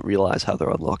hopefully doesn't realize how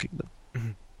they're unlocking them.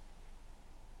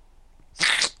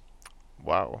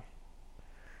 Wow.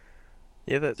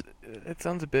 Yeah, that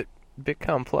sounds a bit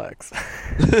complex.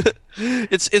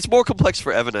 It's more complex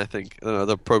for Evan, I think,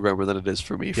 the programmer, than it is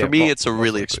for me. For me, it's a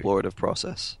really explorative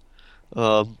process.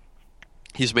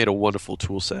 He's made a wonderful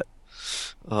tool set.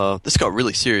 This got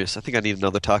really serious. I think I need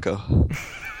another taco.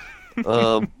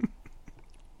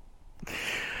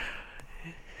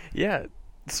 Yeah.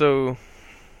 So.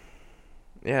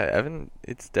 Yeah, Evan,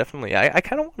 it's definitely. I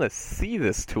kind of want to see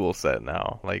this tool set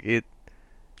now. Like it.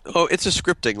 Oh, it's a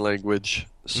scripting language.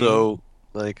 So,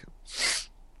 it's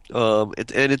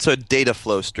a data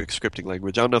flow scripting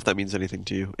language. I don't know if that means anything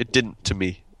to you. It didn't to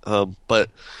me. But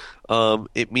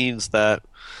it means that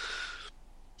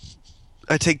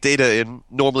I take data in,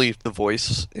 normally the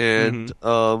voice, and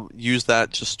use that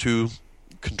just to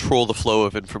control the flow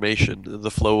of information,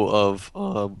 the flow of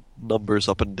numbers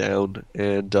up and down,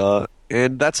 and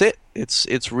that's it.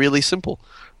 It's really simple,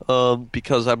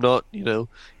 because I'm not,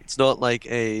 it's not like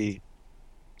it's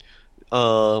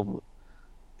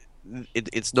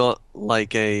not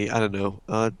like I don't know.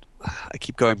 I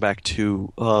keep going back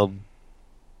to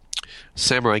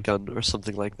Samurai Gun or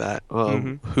something like that,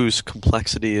 whose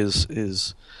complexity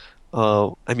is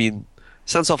I mean,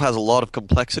 Sense Off has a lot of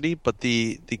complexity, but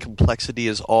the complexity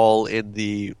is all in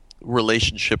the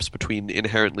relationships between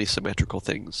inherently symmetrical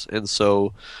things. And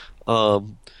so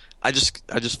um, I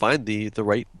just find the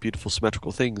right beautiful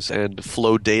symmetrical things and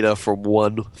flow data from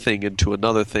one thing into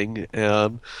another thing,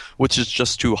 which is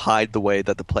just to hide the way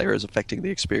that the player is affecting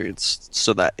the experience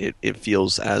so that it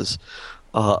feels as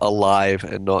alive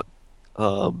and not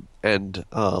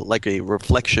like a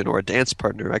reflection or a dance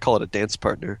partner. I call it a dance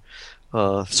partner.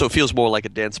 So it feels more like a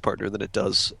dance partner than it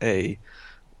does a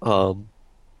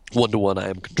one-to-one. I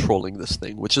am controlling this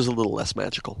thing, which is a little less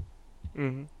magical.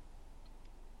 Hmm.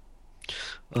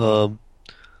 I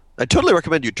totally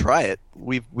recommend you try it.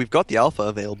 We've got the alpha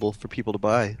available for people to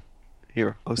buy.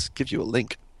 Here, I'll just give you a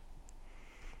link.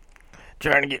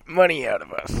 Trying to get money out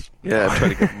of us. Yeah, I'm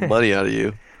trying to get money out of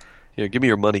you. Here, give me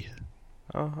your money.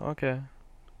 Oh, okay.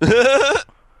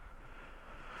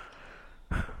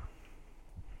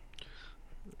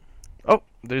 Oh,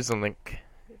 there's a link.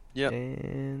 Yep.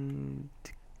 And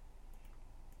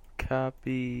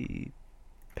copy,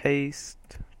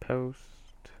 paste, post,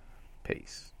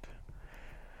 paste.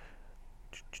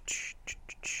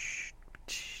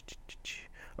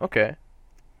 Okay.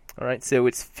 All right. So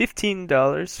it's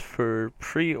 $15 for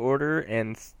pre-order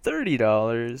and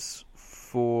 $30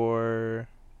 for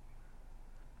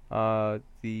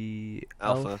the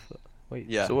Alpha. Wait.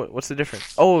 Yeah. So what's the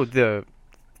difference? Oh, the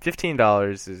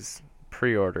 $15 is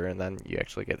pre-order, and then you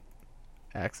actually get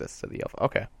access to the alpha.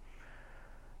 Okay.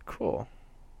 Cool.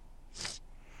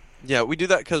 Yeah, we do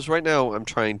that because right now I'm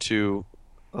trying to,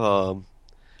 I'm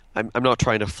not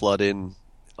trying to flood in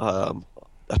a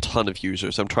ton of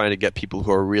users. I'm trying to get people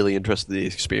who are really interested in the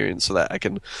experience so that I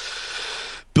can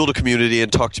build a community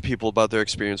and talk to people about their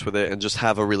experience with it and just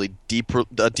have a really deeper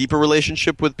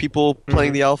relationship with people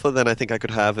playing the alpha than I think I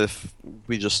could have if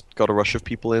we just got a rush of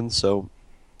people in. So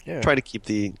Yeah. trying to keep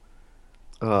the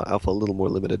alpha a little more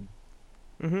limited.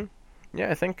 Mm-hmm. Yeah,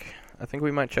 I think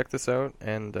we might check this out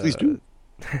and Please do.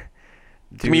 Give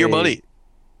do me your money.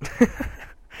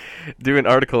 do an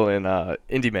article in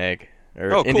Indie Mag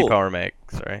or Oh, Indie cool. Power Mag.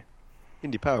 Sorry.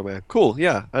 Indie Power Man. Cool,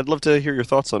 yeah. I'd love to hear your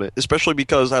thoughts on it, especially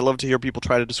because I love to hear people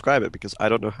try to describe it because I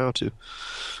don't know how to.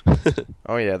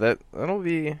 Oh yeah, that'll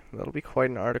be quite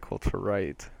an article to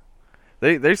write.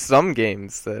 There's some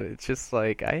games that it's just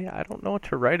like I don't know what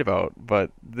to write about, but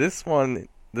this one's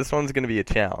gonna be a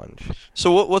challenge.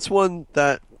 So what's one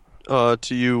that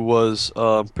to you was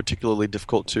particularly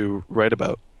difficult to write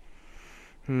about?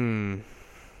 I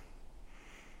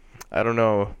don't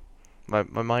know. My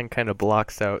mind kind of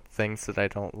blocks out things that I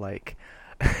don't like.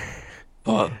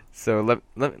 So let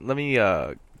me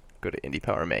go to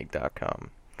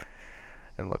indiepowermag.com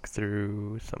and look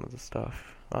through some of the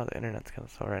stuff. Oh, the internet's kind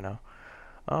of slow right now.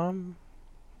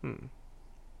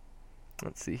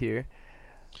 Let's see here.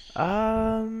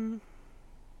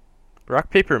 Rock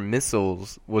Paper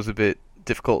Missiles was a bit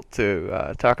difficult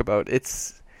to talk about.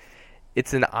 It's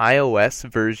an iOS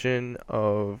version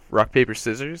of Rock Paper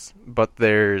Scissors, but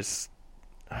there's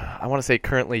I want to say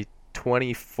currently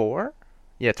 24?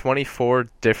 Yeah, 24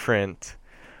 different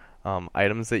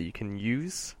items that you can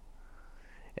use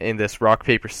in this Rock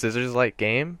Paper Scissors like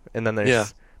game, and then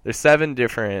there's 7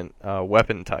 different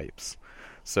weapon types.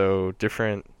 So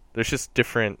there's just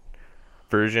different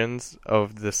versions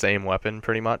of the same weapon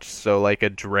pretty much. So like a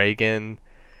dragon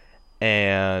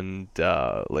and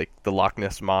like the Loch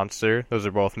Ness monster, those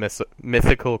are both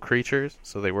mythical creatures,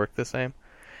 so they work the same.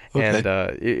 Okay. And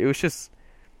it was just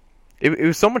it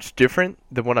was so much different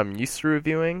than what I'm used to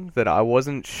reviewing that I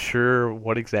wasn't sure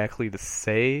what exactly to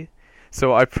say.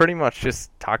 So I pretty much just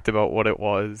talked about what it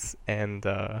was, and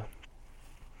I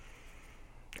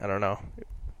don't know.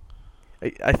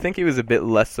 I think it was a bit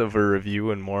less of a review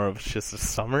and more of just a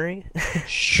summary.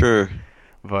 Sure.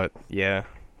 But yeah.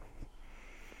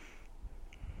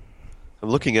 I'm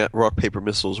looking at Rock Paper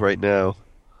Missiles right now.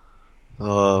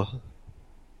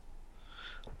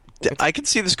 I can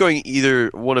see this going either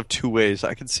one of two ways.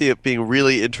 I can see it being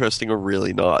really interesting or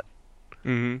really not.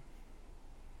 Mm-hmm.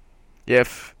 Yeah,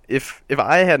 if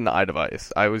I had an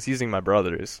iDevice, I was using my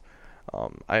brother's.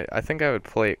 I think I would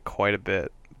play it quite a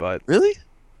bit, but Really?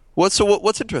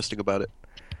 What's interesting about it?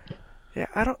 yeah,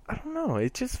 I don't know.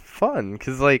 It's just fun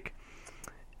because like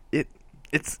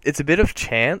it's a bit of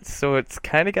chance, so it's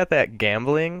kind of got that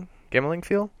gambling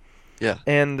feel. Yeah.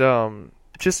 And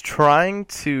just trying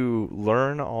to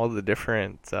learn all the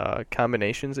different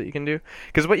combinations that you can do.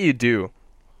 Because what you do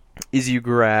is you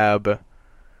grab,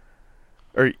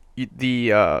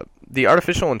 the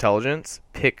artificial intelligence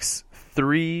picks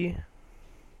 3,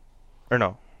 or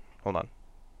no, hold on,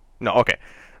 no, okay,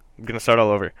 I'm gonna start all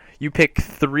over. You pick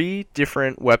 3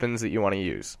 different weapons that you want to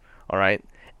use. All right.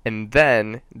 And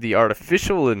then the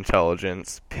artificial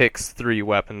intelligence picks 3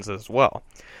 weapons as well.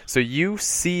 So you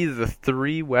see the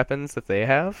 3 weapons that they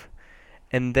have,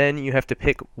 and then you have to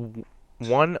pick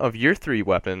one of your 3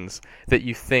 weapons that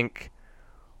you think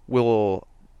will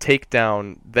take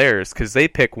down theirs, because they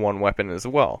pick one weapon as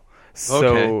well.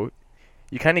 So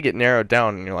you kind of get narrowed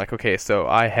down, and you're like, okay, so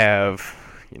I have,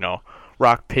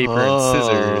 rock, paper, and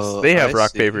scissors. They have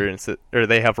rock, paper, or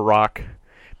they have rock,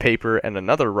 paper, and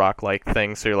another rock-like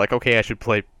thing. So you're like, okay, I should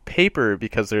play paper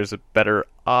because there's a better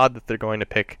odd that they're going to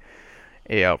pick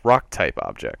a rock-type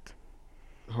object.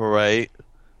 Right.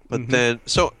 But then,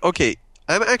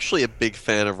 I'm actually a big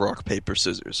fan of rock, paper,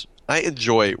 scissors. I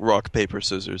enjoy rock, paper,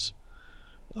 scissors.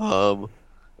 I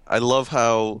love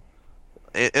how,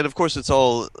 and of course, it's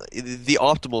all the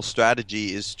optimal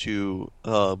strategy is to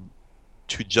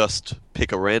just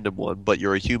pick a random one, but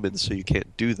you're a human, so you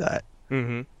can't do that.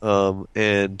 Mm-hmm.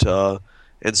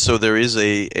 And so there is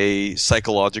a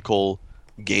psychological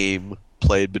game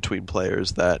played between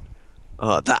players that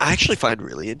I actually find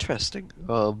really interesting.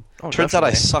 Turns out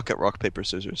I suck at rock, paper,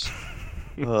 scissors.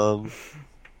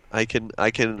 I can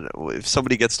if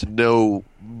somebody gets to know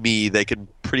me, they can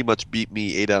pretty much beat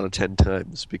me 8 out of 10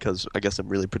 times because I guess I'm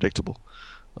really predictable.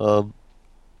 But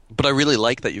I really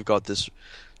like that you've got this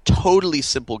totally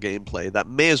simple gameplay that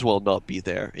may as well not be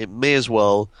there. It may as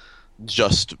well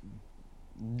just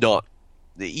not,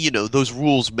 those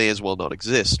rules may as well not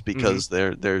exist because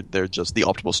they're just the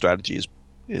optimal strategy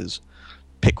is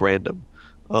pick random.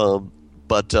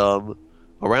 But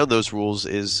around those rules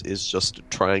is just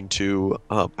trying to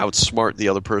outsmart the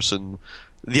other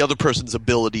person's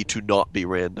ability to not be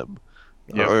random,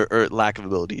 or lack of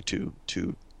ability to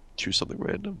choose something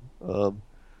random.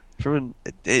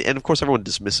 And of course, everyone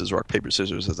dismisses rock, paper,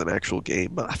 scissors as an actual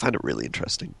game, but I find it really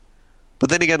interesting. But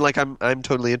then again, like I'm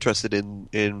totally interested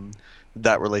in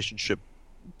that relationship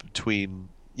between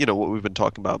what we've been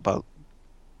talking about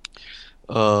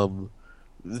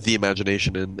the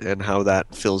imagination and how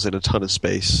that fills in a ton of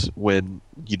space when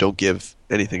you don't give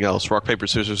anything else. Rock, paper,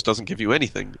 scissors doesn't give you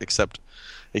anything except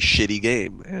a shitty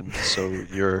game, and so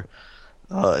your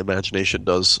imagination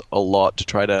does a lot to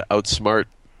try to outsmart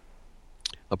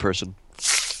a person.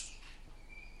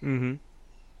 Mm-hmm.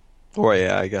 Or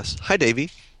I guess. Hi,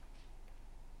 Davey.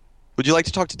 Would you like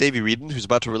to talk to Davey Reedon, who's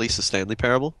about to release the Stanley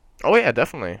Parable? Oh yeah,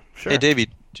 definitely. Sure. Hey, Davey,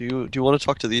 do you want to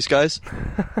talk to these guys?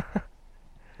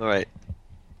 All right.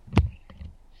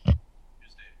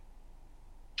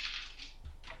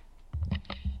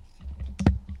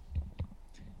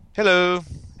 Hello.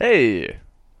 Hey.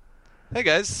 Hey,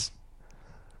 guys.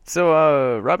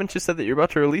 So, Robin just said that you're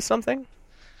about to release something?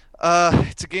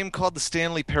 It's a game called The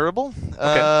Stanley Parable.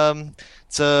 Okay.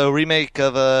 It's a remake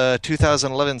of a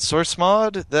 2011 source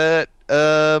mod that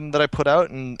I put out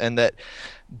and that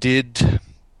did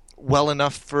well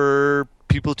enough for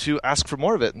people to ask for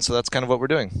more of it, and so that's kind of what we're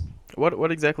doing.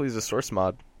 What exactly is a source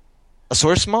mod? A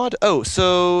source mod? Oh,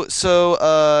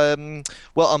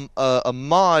 a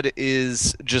mod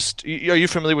is just. Are you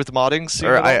familiar with modding?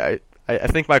 Or I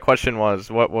think my question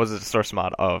was, what was a source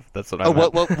mod of? That's what I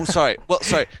meant. Well, sorry.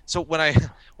 So when I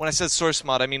said source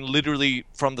mod, I mean literally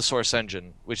from the source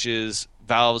engine, which is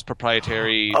Valve's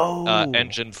proprietary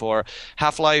engine for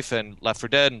Half-Life and Left 4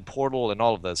 Dead and Portal and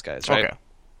all of those guys, right? Okay.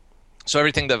 So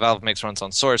everything that Valve makes runs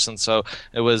on source, and so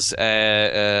it was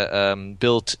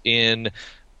built in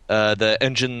the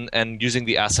engine and using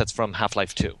the assets from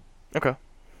Half-Life 2. Okay.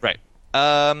 Right.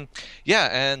 And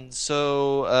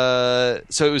so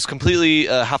it was completely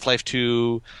Half-Life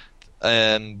 2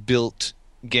 built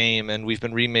game, and we've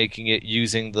been remaking it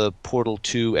using the Portal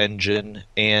 2 engine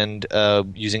and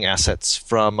using assets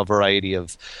from a variety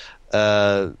of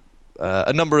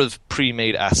a number of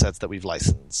pre-made assets that we've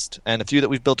licensed, and a few that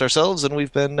we've built ourselves, and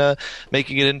we've been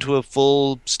making it into a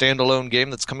full standalone game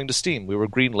that's coming to Steam. We were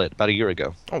greenlit about a year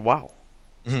ago. Oh, wow.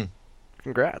 Mm-hmm.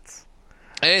 Congrats.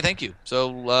 Hey, thank you.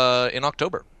 So in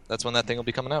October, that's when that thing will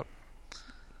be coming out.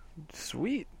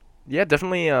 Sweet. Yeah,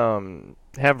 definitely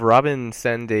have Robin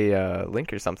send a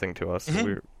link or something to us.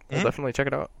 Mm-hmm. We'll definitely check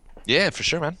it out. Yeah, for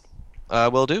sure, man.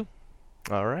 Will do.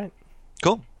 All right.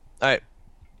 Cool. All right.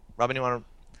 Robin, you want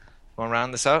to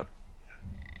round this out?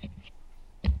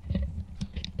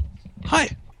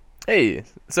 Hi. Hey.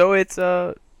 So it's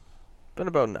been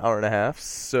about an hour and a half,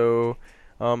 so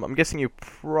I'm guessing you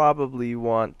probably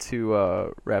want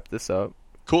to wrap this up.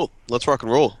 Cool. Let's rock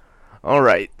and roll. All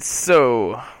right.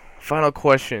 So, final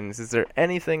questions. Is there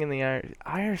anything in the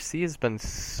IRC has been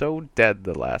so dead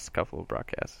the last couple of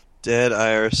broadcasts? Dead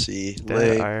IRC.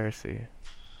 Dead IRC.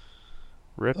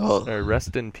 Rip or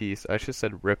rest in peace. I should have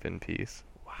said rip in peace.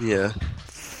 Wow. Yeah.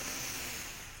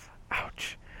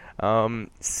 Ouch.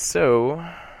 So,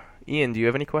 Ian, do you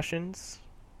have any questions?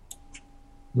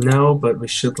 No, but we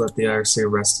should let the IRC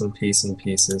rest in peace in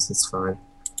pieces. It's fine.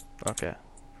 Okay.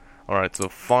 All right. So,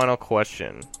 final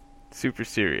question. Super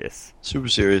serious. Super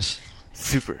serious.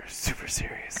 Super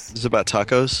serious. Is it about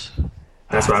tacos?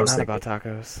 That's what I It's was not thinking. about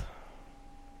tacos.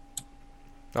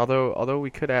 Although we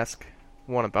could ask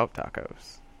one about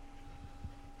tacos.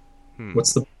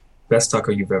 What's the best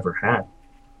taco you've ever had?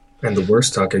 And the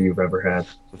worst taco you've ever had?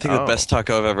 I think the Oh. best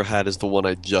taco I've ever had is the one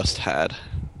I just had.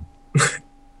 That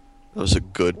was a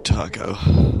good taco.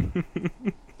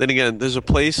 Then again, there's a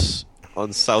place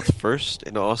on South First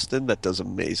in Austin that does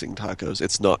amazing tacos.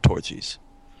 It's not Torchy's.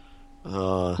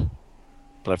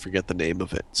 But I forget the name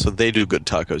of it. So they do good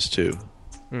tacos too.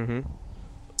 Mm-hmm.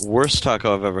 Worst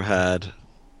taco I've ever had.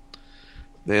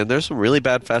 Man, there's some really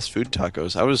bad fast food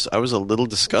tacos. I was a little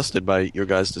disgusted by your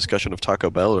guys' discussion of Taco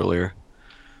Bell earlier.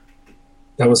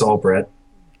 That was all Brett.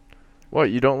 What,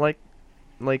 you don't like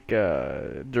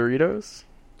Doritos?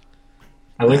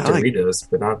 I like I like- Doritos,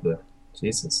 but not the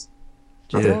Jesus.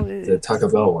 Not Yeah. the Taco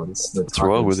Bell ones. What's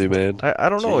wrong with you, man? I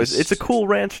don't know. It's a Jeez. Cool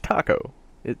Ranch taco.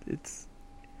 It's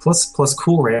Plus,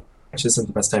 Cool Ranch isn't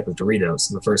the best type of Doritos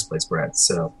in the first place, Brett.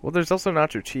 So, well, there's also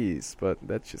nacho cheese, but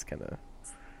that's just kind of,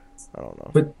 I don't know.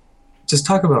 but just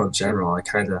Taco Bell in general, I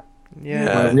kind of Yeah.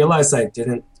 when I realized I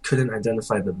couldn't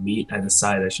identify the meat, I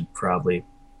decided I should probably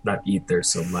not eat there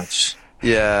so much.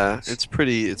 Yeah, it's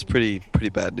pretty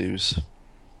bad news.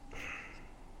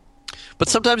 But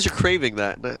sometimes you're craving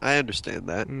that, and I understand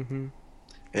that. Mm-hmm.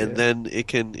 And Yeah. then it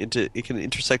can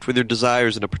intersect with your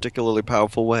desires in a particularly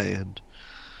powerful way. And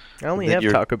I only then have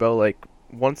you're- Taco Bell like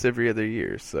once every other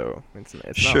year, so it's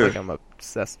Sure. not like I'm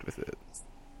obsessed with it.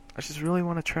 I just really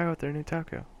want to try out their new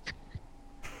taco.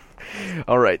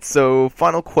 All right, so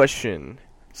final question.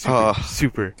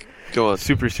 Super go on,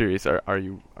 serious. Are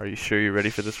you sure you're ready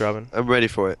for this, Robin? I'm ready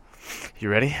for it. You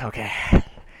ready? Okay.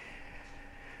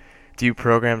 Do you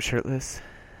program shirtless?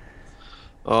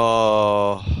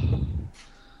 Oh,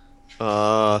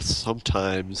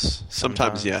 sometimes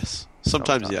Sometimes. yes,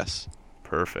 sometimes Sometimes. yes,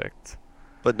 Perfect.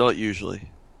 but not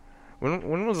usually.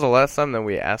 When was the last time that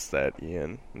we asked that,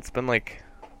 Ian? It's been like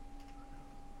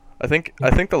I think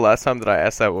the last time that I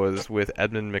asked that was with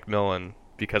Edmund McMillan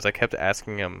because I kept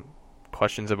asking him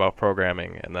questions about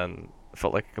programming and then I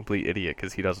felt like a complete idiot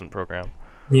because he doesn't program.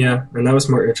 Yeah, and I was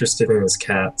more interested in his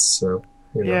cats, so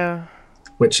you know, Yeah.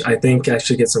 which I think I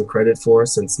should get some credit for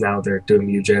since now they're doing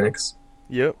eugenics.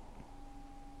 Yep.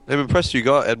 I'm impressed you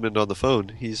got Edmund on the phone.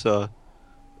 He's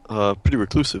pretty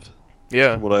reclusive,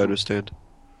 Yeah. from what I understand.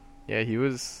 Yeah, he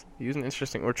was an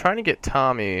interesting. We're trying to get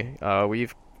Tommy.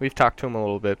 We've talked to him a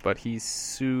little bit, but he's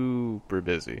super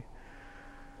busy.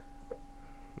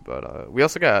 But we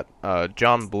also got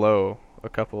John Blow a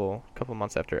couple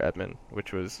months after Edmund,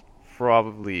 which was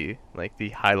probably like the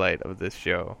highlight of this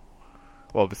show.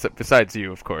 Well, besides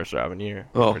you, of course, Robin. You're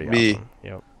Oh, pretty me. awesome.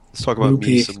 Yep. Let's talk about New me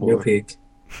peak, some new more. peak.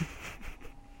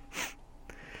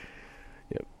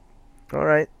 All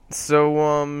right.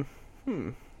 So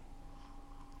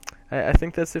I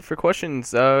think that's it for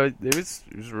questions. It was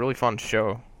a really fun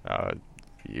show.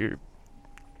 You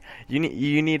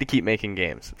need to keep making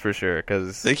games for sure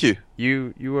because Thank you.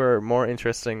 you are more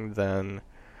interesting than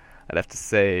I'd have to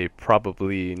say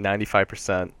probably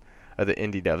 95% of the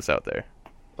indie devs out there.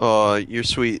 Oh, you're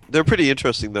sweet. They're pretty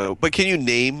interesting though. But can you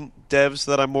name devs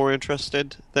that I'm more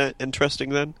interesting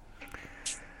than?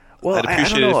 Well, I'd I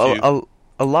appreciate don't it if know.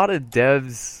 A lot of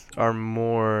devs are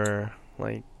more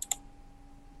like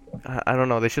I don't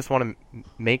know. They just want to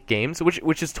make games,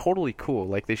 which is totally cool.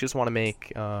 Like they just want to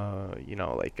make, not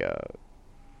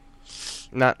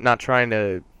trying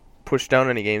to push down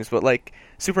any games, but like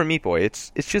Super Meat Boy.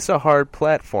 It's just a hard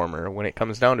platformer when it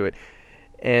comes down to it.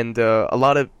 And a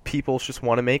lot of people just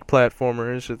want to make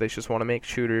platformers, or they just want to make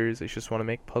shooters, they just want to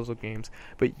make puzzle games.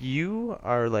 But you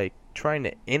are like trying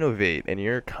to innovate, and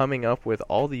you're coming up with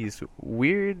all these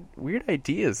weird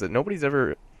ideas that nobody's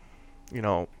ever,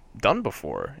 done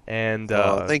before. And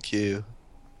Thank you.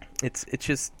 it's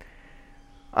just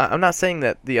I'm not saying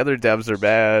that the other devs are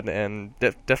bad, and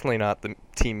definitely not the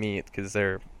Team Meat because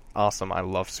they're awesome. I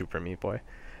love Super Meat Boy,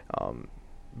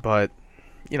 but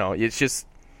it's just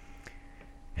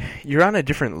you're on a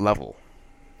different level.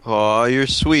 Oh, you're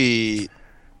sweet.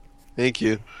 Thank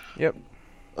you. Yep.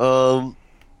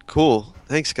 Cool.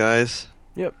 Thanks, guys.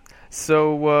 Yep.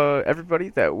 So everybody,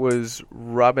 that was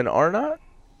Robin Arnott,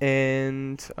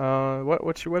 and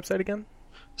what's your website again?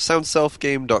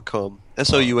 Soundselfgame.com.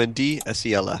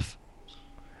 SOUNDSELF.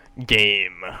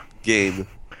 Game. Game.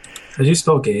 How do you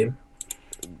spell game?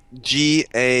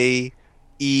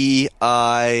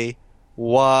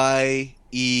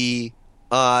 E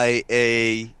I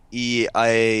A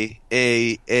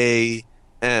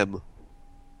M.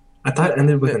 I thought it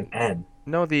ended with an N.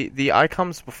 No, the I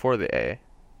comes before the A.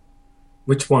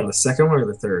 Which one? The second one or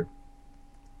the third?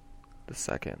 The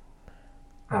second.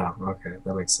 Oh, okay,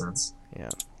 that makes sense. Yeah.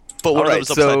 But one of them Alright,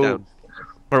 is upside so down.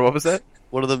 or what was that?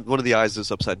 One of the eyes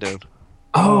is upside down.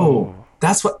 Oh,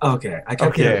 that's what. Okay, I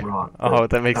kept getting Okay. it wrong. Oh,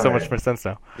 that makes so much Alright. more sense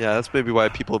now. Yeah, that's maybe why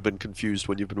people have been confused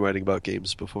when you've been writing about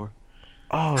games before.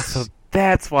 Oh, so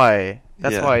that's why.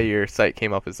 That's Yeah. why your site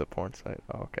came up as a porn site.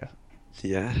 Oh, okay.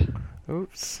 Yeah.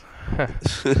 Oops.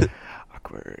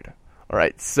 Awkward. All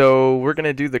right, so we're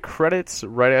gonna do the credits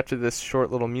right after this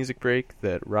short little music break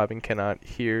that Robin cannot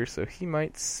hear, so he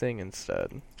might sing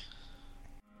instead.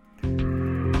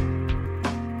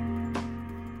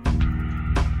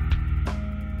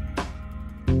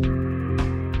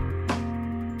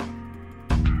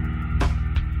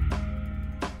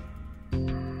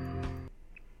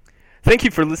 Thank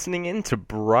you for listening in to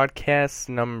broadcast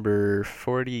number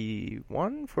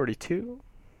 41, 42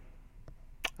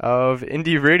 of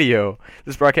Indie Radio.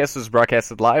 This broadcast was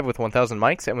broadcasted live with 1,000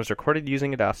 mics and was recorded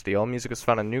using Audacity. All music was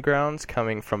found on Newgrounds,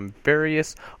 coming from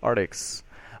various artists.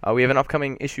 We have an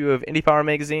upcoming issue of Indie Power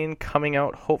Magazine coming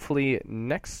out hopefully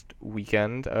next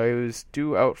weekend. I was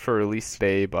due out for release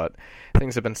today, but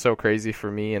things have been so crazy for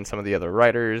me and some of the other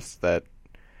writers that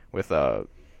with,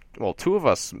 two of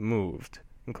us moved,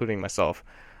 including myself.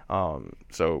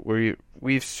 So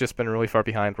we've just been really far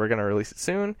behind. We're going to release it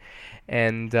soon,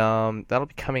 and that'll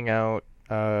be coming out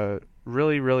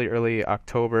really, really early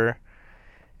October,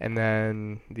 and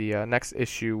then the next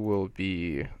issue will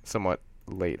be somewhat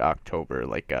late October,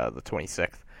 like the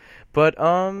 26th. But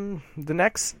the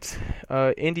next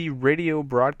indie radio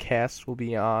broadcast will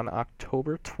be on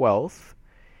October 12th,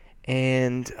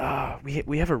 and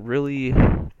we have a really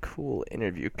cool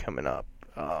interview coming up.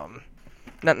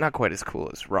 Not quite as cool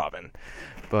as Robin,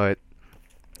 but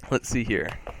let's see here.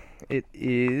 It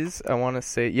is, I want to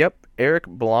say, Eric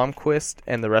Blomquist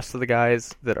and the rest of the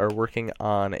guys that are working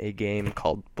on a game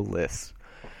called Bliss,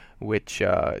 which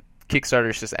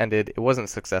Kickstarter's just ended. It wasn't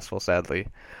successful, sadly,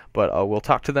 but we'll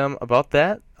talk to them about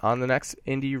that on the next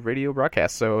Indie Radio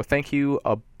broadcast. So thank you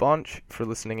a bunch for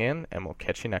listening in, and we'll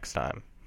catch you next time.